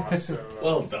 Well done. Awesome.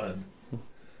 Well done.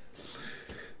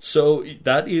 So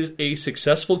that is a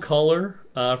successful caller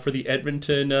for the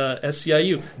Edmonton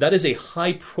SCIU. That is a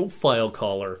high-profile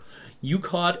caller. You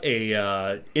caught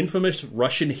a infamous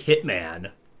Russian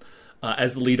hitman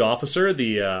as the lead officer.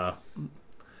 The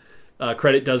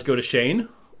credit does go to Shane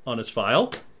on his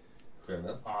file. Fair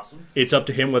enough. Awesome. It's up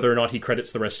to him whether or not he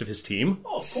credits the rest of his team.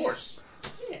 Oh, of course.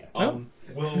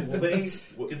 Will they?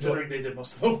 Considering they did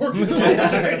most of the work this whole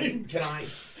time. Can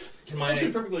To be my?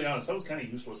 perfectly honest, I was kind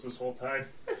of useless this whole time.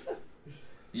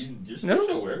 Your No.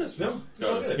 special awareness No, was it's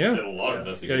all good. Yeah. did a lot of You,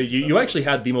 investigation. you actually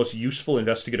had the most useful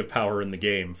investigative power in the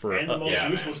game for And the most yeah,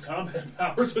 useless combat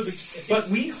powers of the game. But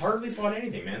we hardly fought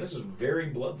anything, man. This is very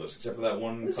bloodless, except for that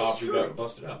one This cop is who true. got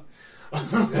busted up.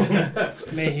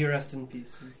 May he rest in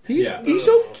pieces. he's Yeah.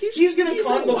 he's gonna He's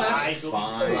convalesce alive.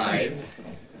 fine. Alive.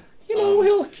 you know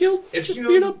he'll it's, just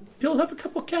you know- he'll have a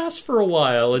couple casts for a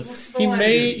while, and What's the he line,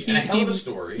 may dude? he, And a hell of a he,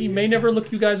 story. he may never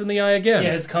look you guys in the eye again.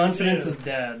 Yeah, his confidence is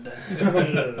dead.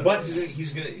 But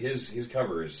he's gonna his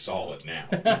cover is solid now.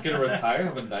 He's gonna retire,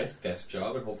 have a nice desk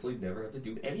job, and hopefully never have to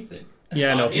do anything.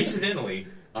 Yeah, no. Incidentally,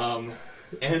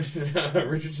 and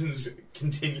Richardson's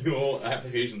continual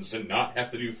applications to not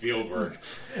have to do field work.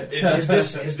 Has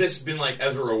this been like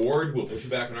as a reward? We'll put you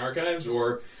back in archives,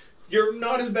 or you're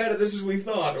not as bad at this as we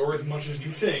thought, or as much as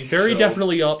you think. Very so-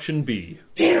 definitely option B.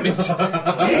 Damn it!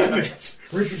 Damn it!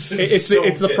 Richardson. It's so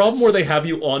the pissed. problem where they have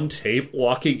you on tape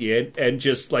walking in and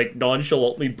just like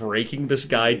nonchalantly breaking this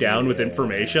guy down with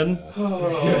information.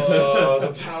 Oh,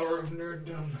 the power of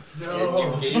nerddom.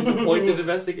 No. And you gained a point of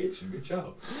investigation. Good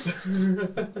job.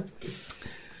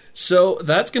 So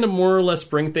that's going to more or less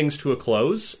bring things to a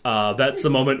close. That's the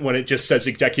moment when it just says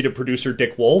executive producer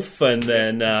Dick Wolf and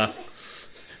then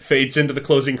fades into the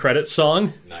closing credits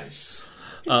song. Nice.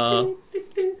 Do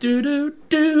do do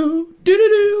do do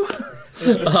do.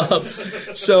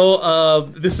 So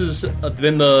this has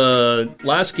been the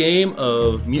last game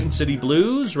of Mutant City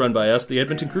Blues, run by us, the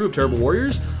Edmonton crew of Terrible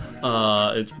Warriors.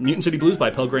 It's Mutant City Blues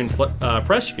by Pelgrane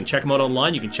Press. You can check them out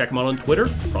online. You can check them out on Twitter.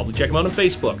 Probably check them out on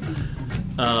Facebook.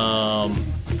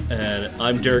 And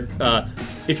I'm Derek.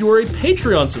 If you are a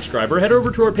Patreon subscriber, head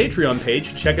over to our Patreon page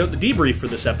and check out the debrief for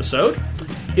this episode.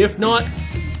 If not,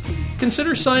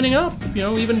 consider signing up.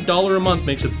 Even $1 a month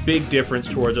makes a big difference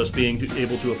towards us being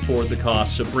able to afford the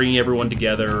cost. So bringing everyone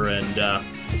together and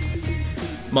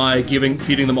my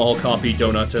feeding them all coffee,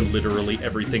 donuts, and literally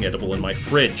everything edible in my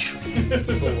fridge.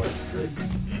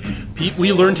 Pete,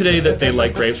 we learned today that they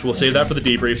like grapes. We'll save that for the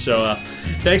debrief. So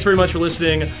thanks very much for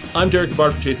listening. I'm Derek the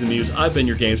Bard from Chasing the Muse. I've been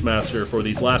your games master for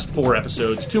these last 4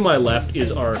 episodes. To my left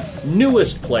is our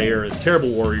newest player, the Terrible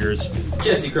Warriors.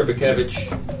 Jesse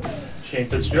Kripikevich. Shane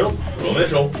Fitzgerald. Will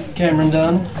Mitchell. Cameron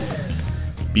Dunn.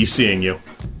 Be seeing you.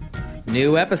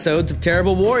 New episodes of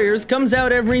Terrible Warriors comes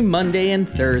out every Monday and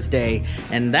Thursday.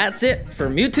 And that's it for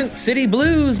Mutant City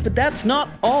Blues, but that's not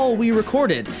all we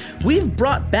recorded. We've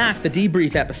brought back the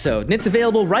debrief episode, and it's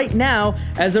available right now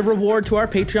as a reward to our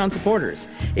Patreon supporters.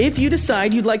 If you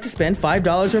decide you'd like to spend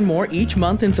 $5 or more each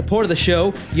month in support of the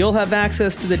show, you'll have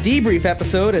access to the debrief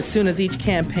episode as soon as each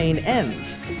campaign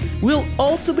ends. We'll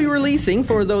also be releasing,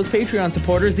 for those Patreon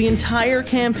supporters, the entire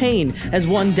campaign as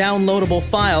one downloadable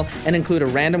file and include a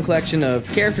random collection of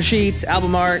character sheets,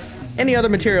 album art, any other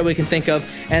material we can think of,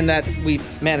 and that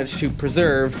we've managed to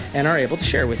preserve and are able to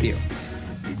share with you.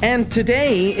 And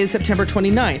today is September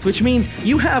 29th, which means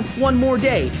you have one more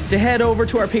day to head over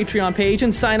to our Patreon page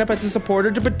and sign up as a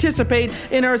supporter to participate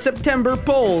in our September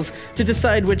polls to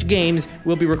decide which games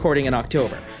we'll be recording in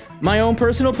October. My own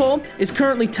personal poll is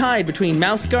currently tied between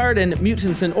Mouse Guard and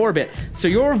Mutants in Orbit, so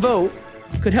your vote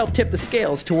could help tip the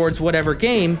scales towards whatever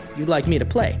game you'd like me to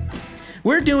play.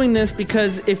 We're doing this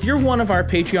because if you're one of our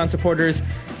Patreon supporters,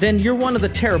 then you're one of the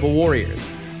Terrible Warriors.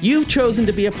 You've chosen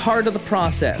to be a part of the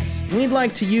process. We'd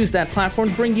like to use that platform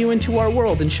to bring you into our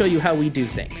world and show you how we do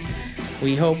things.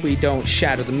 We hope we don't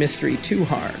shadow the mystery too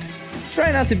hard.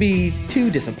 Try not to be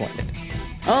too disappointed.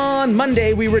 On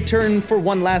Monday, we return for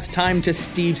one last time to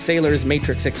Steve Saylor's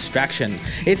Matrix Extraction.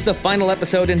 It's the final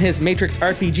episode in his Matrix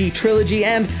RPG trilogy,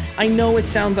 and I know it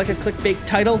sounds like a clickbait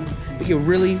title, but you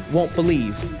really won't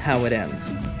believe how it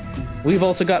ends. We've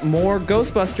also got more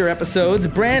Ghostbuster episodes,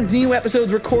 brand new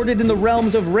episodes recorded in the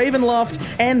realms of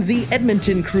Ravenloft, and the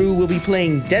Edmonton crew will be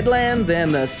playing Deadlands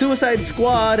and the Suicide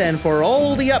Squad, and for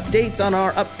all the updates on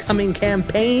our upcoming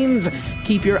campaigns,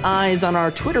 keep your eyes on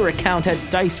our Twitter account at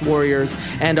Dice Warriors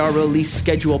and our release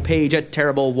schedule page at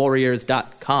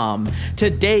TerribleWarriors.com.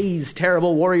 Today's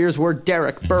Terrible Warriors were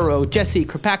Derek Burrow, Jesse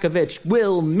Krapakovich,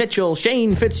 Will Mitchell,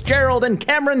 Shane Fitzgerald, and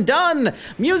Cameron Dunn.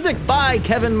 Music by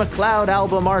Kevin MacLeod,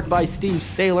 album art by Steve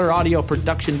Saylor, audio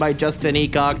production by Justin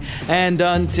Eacock. And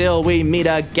until we meet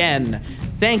again,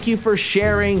 thank you for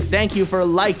sharing, thank you for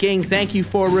liking, thank you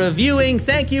for reviewing,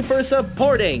 thank you for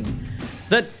supporting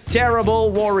the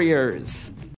Terrible Warriors.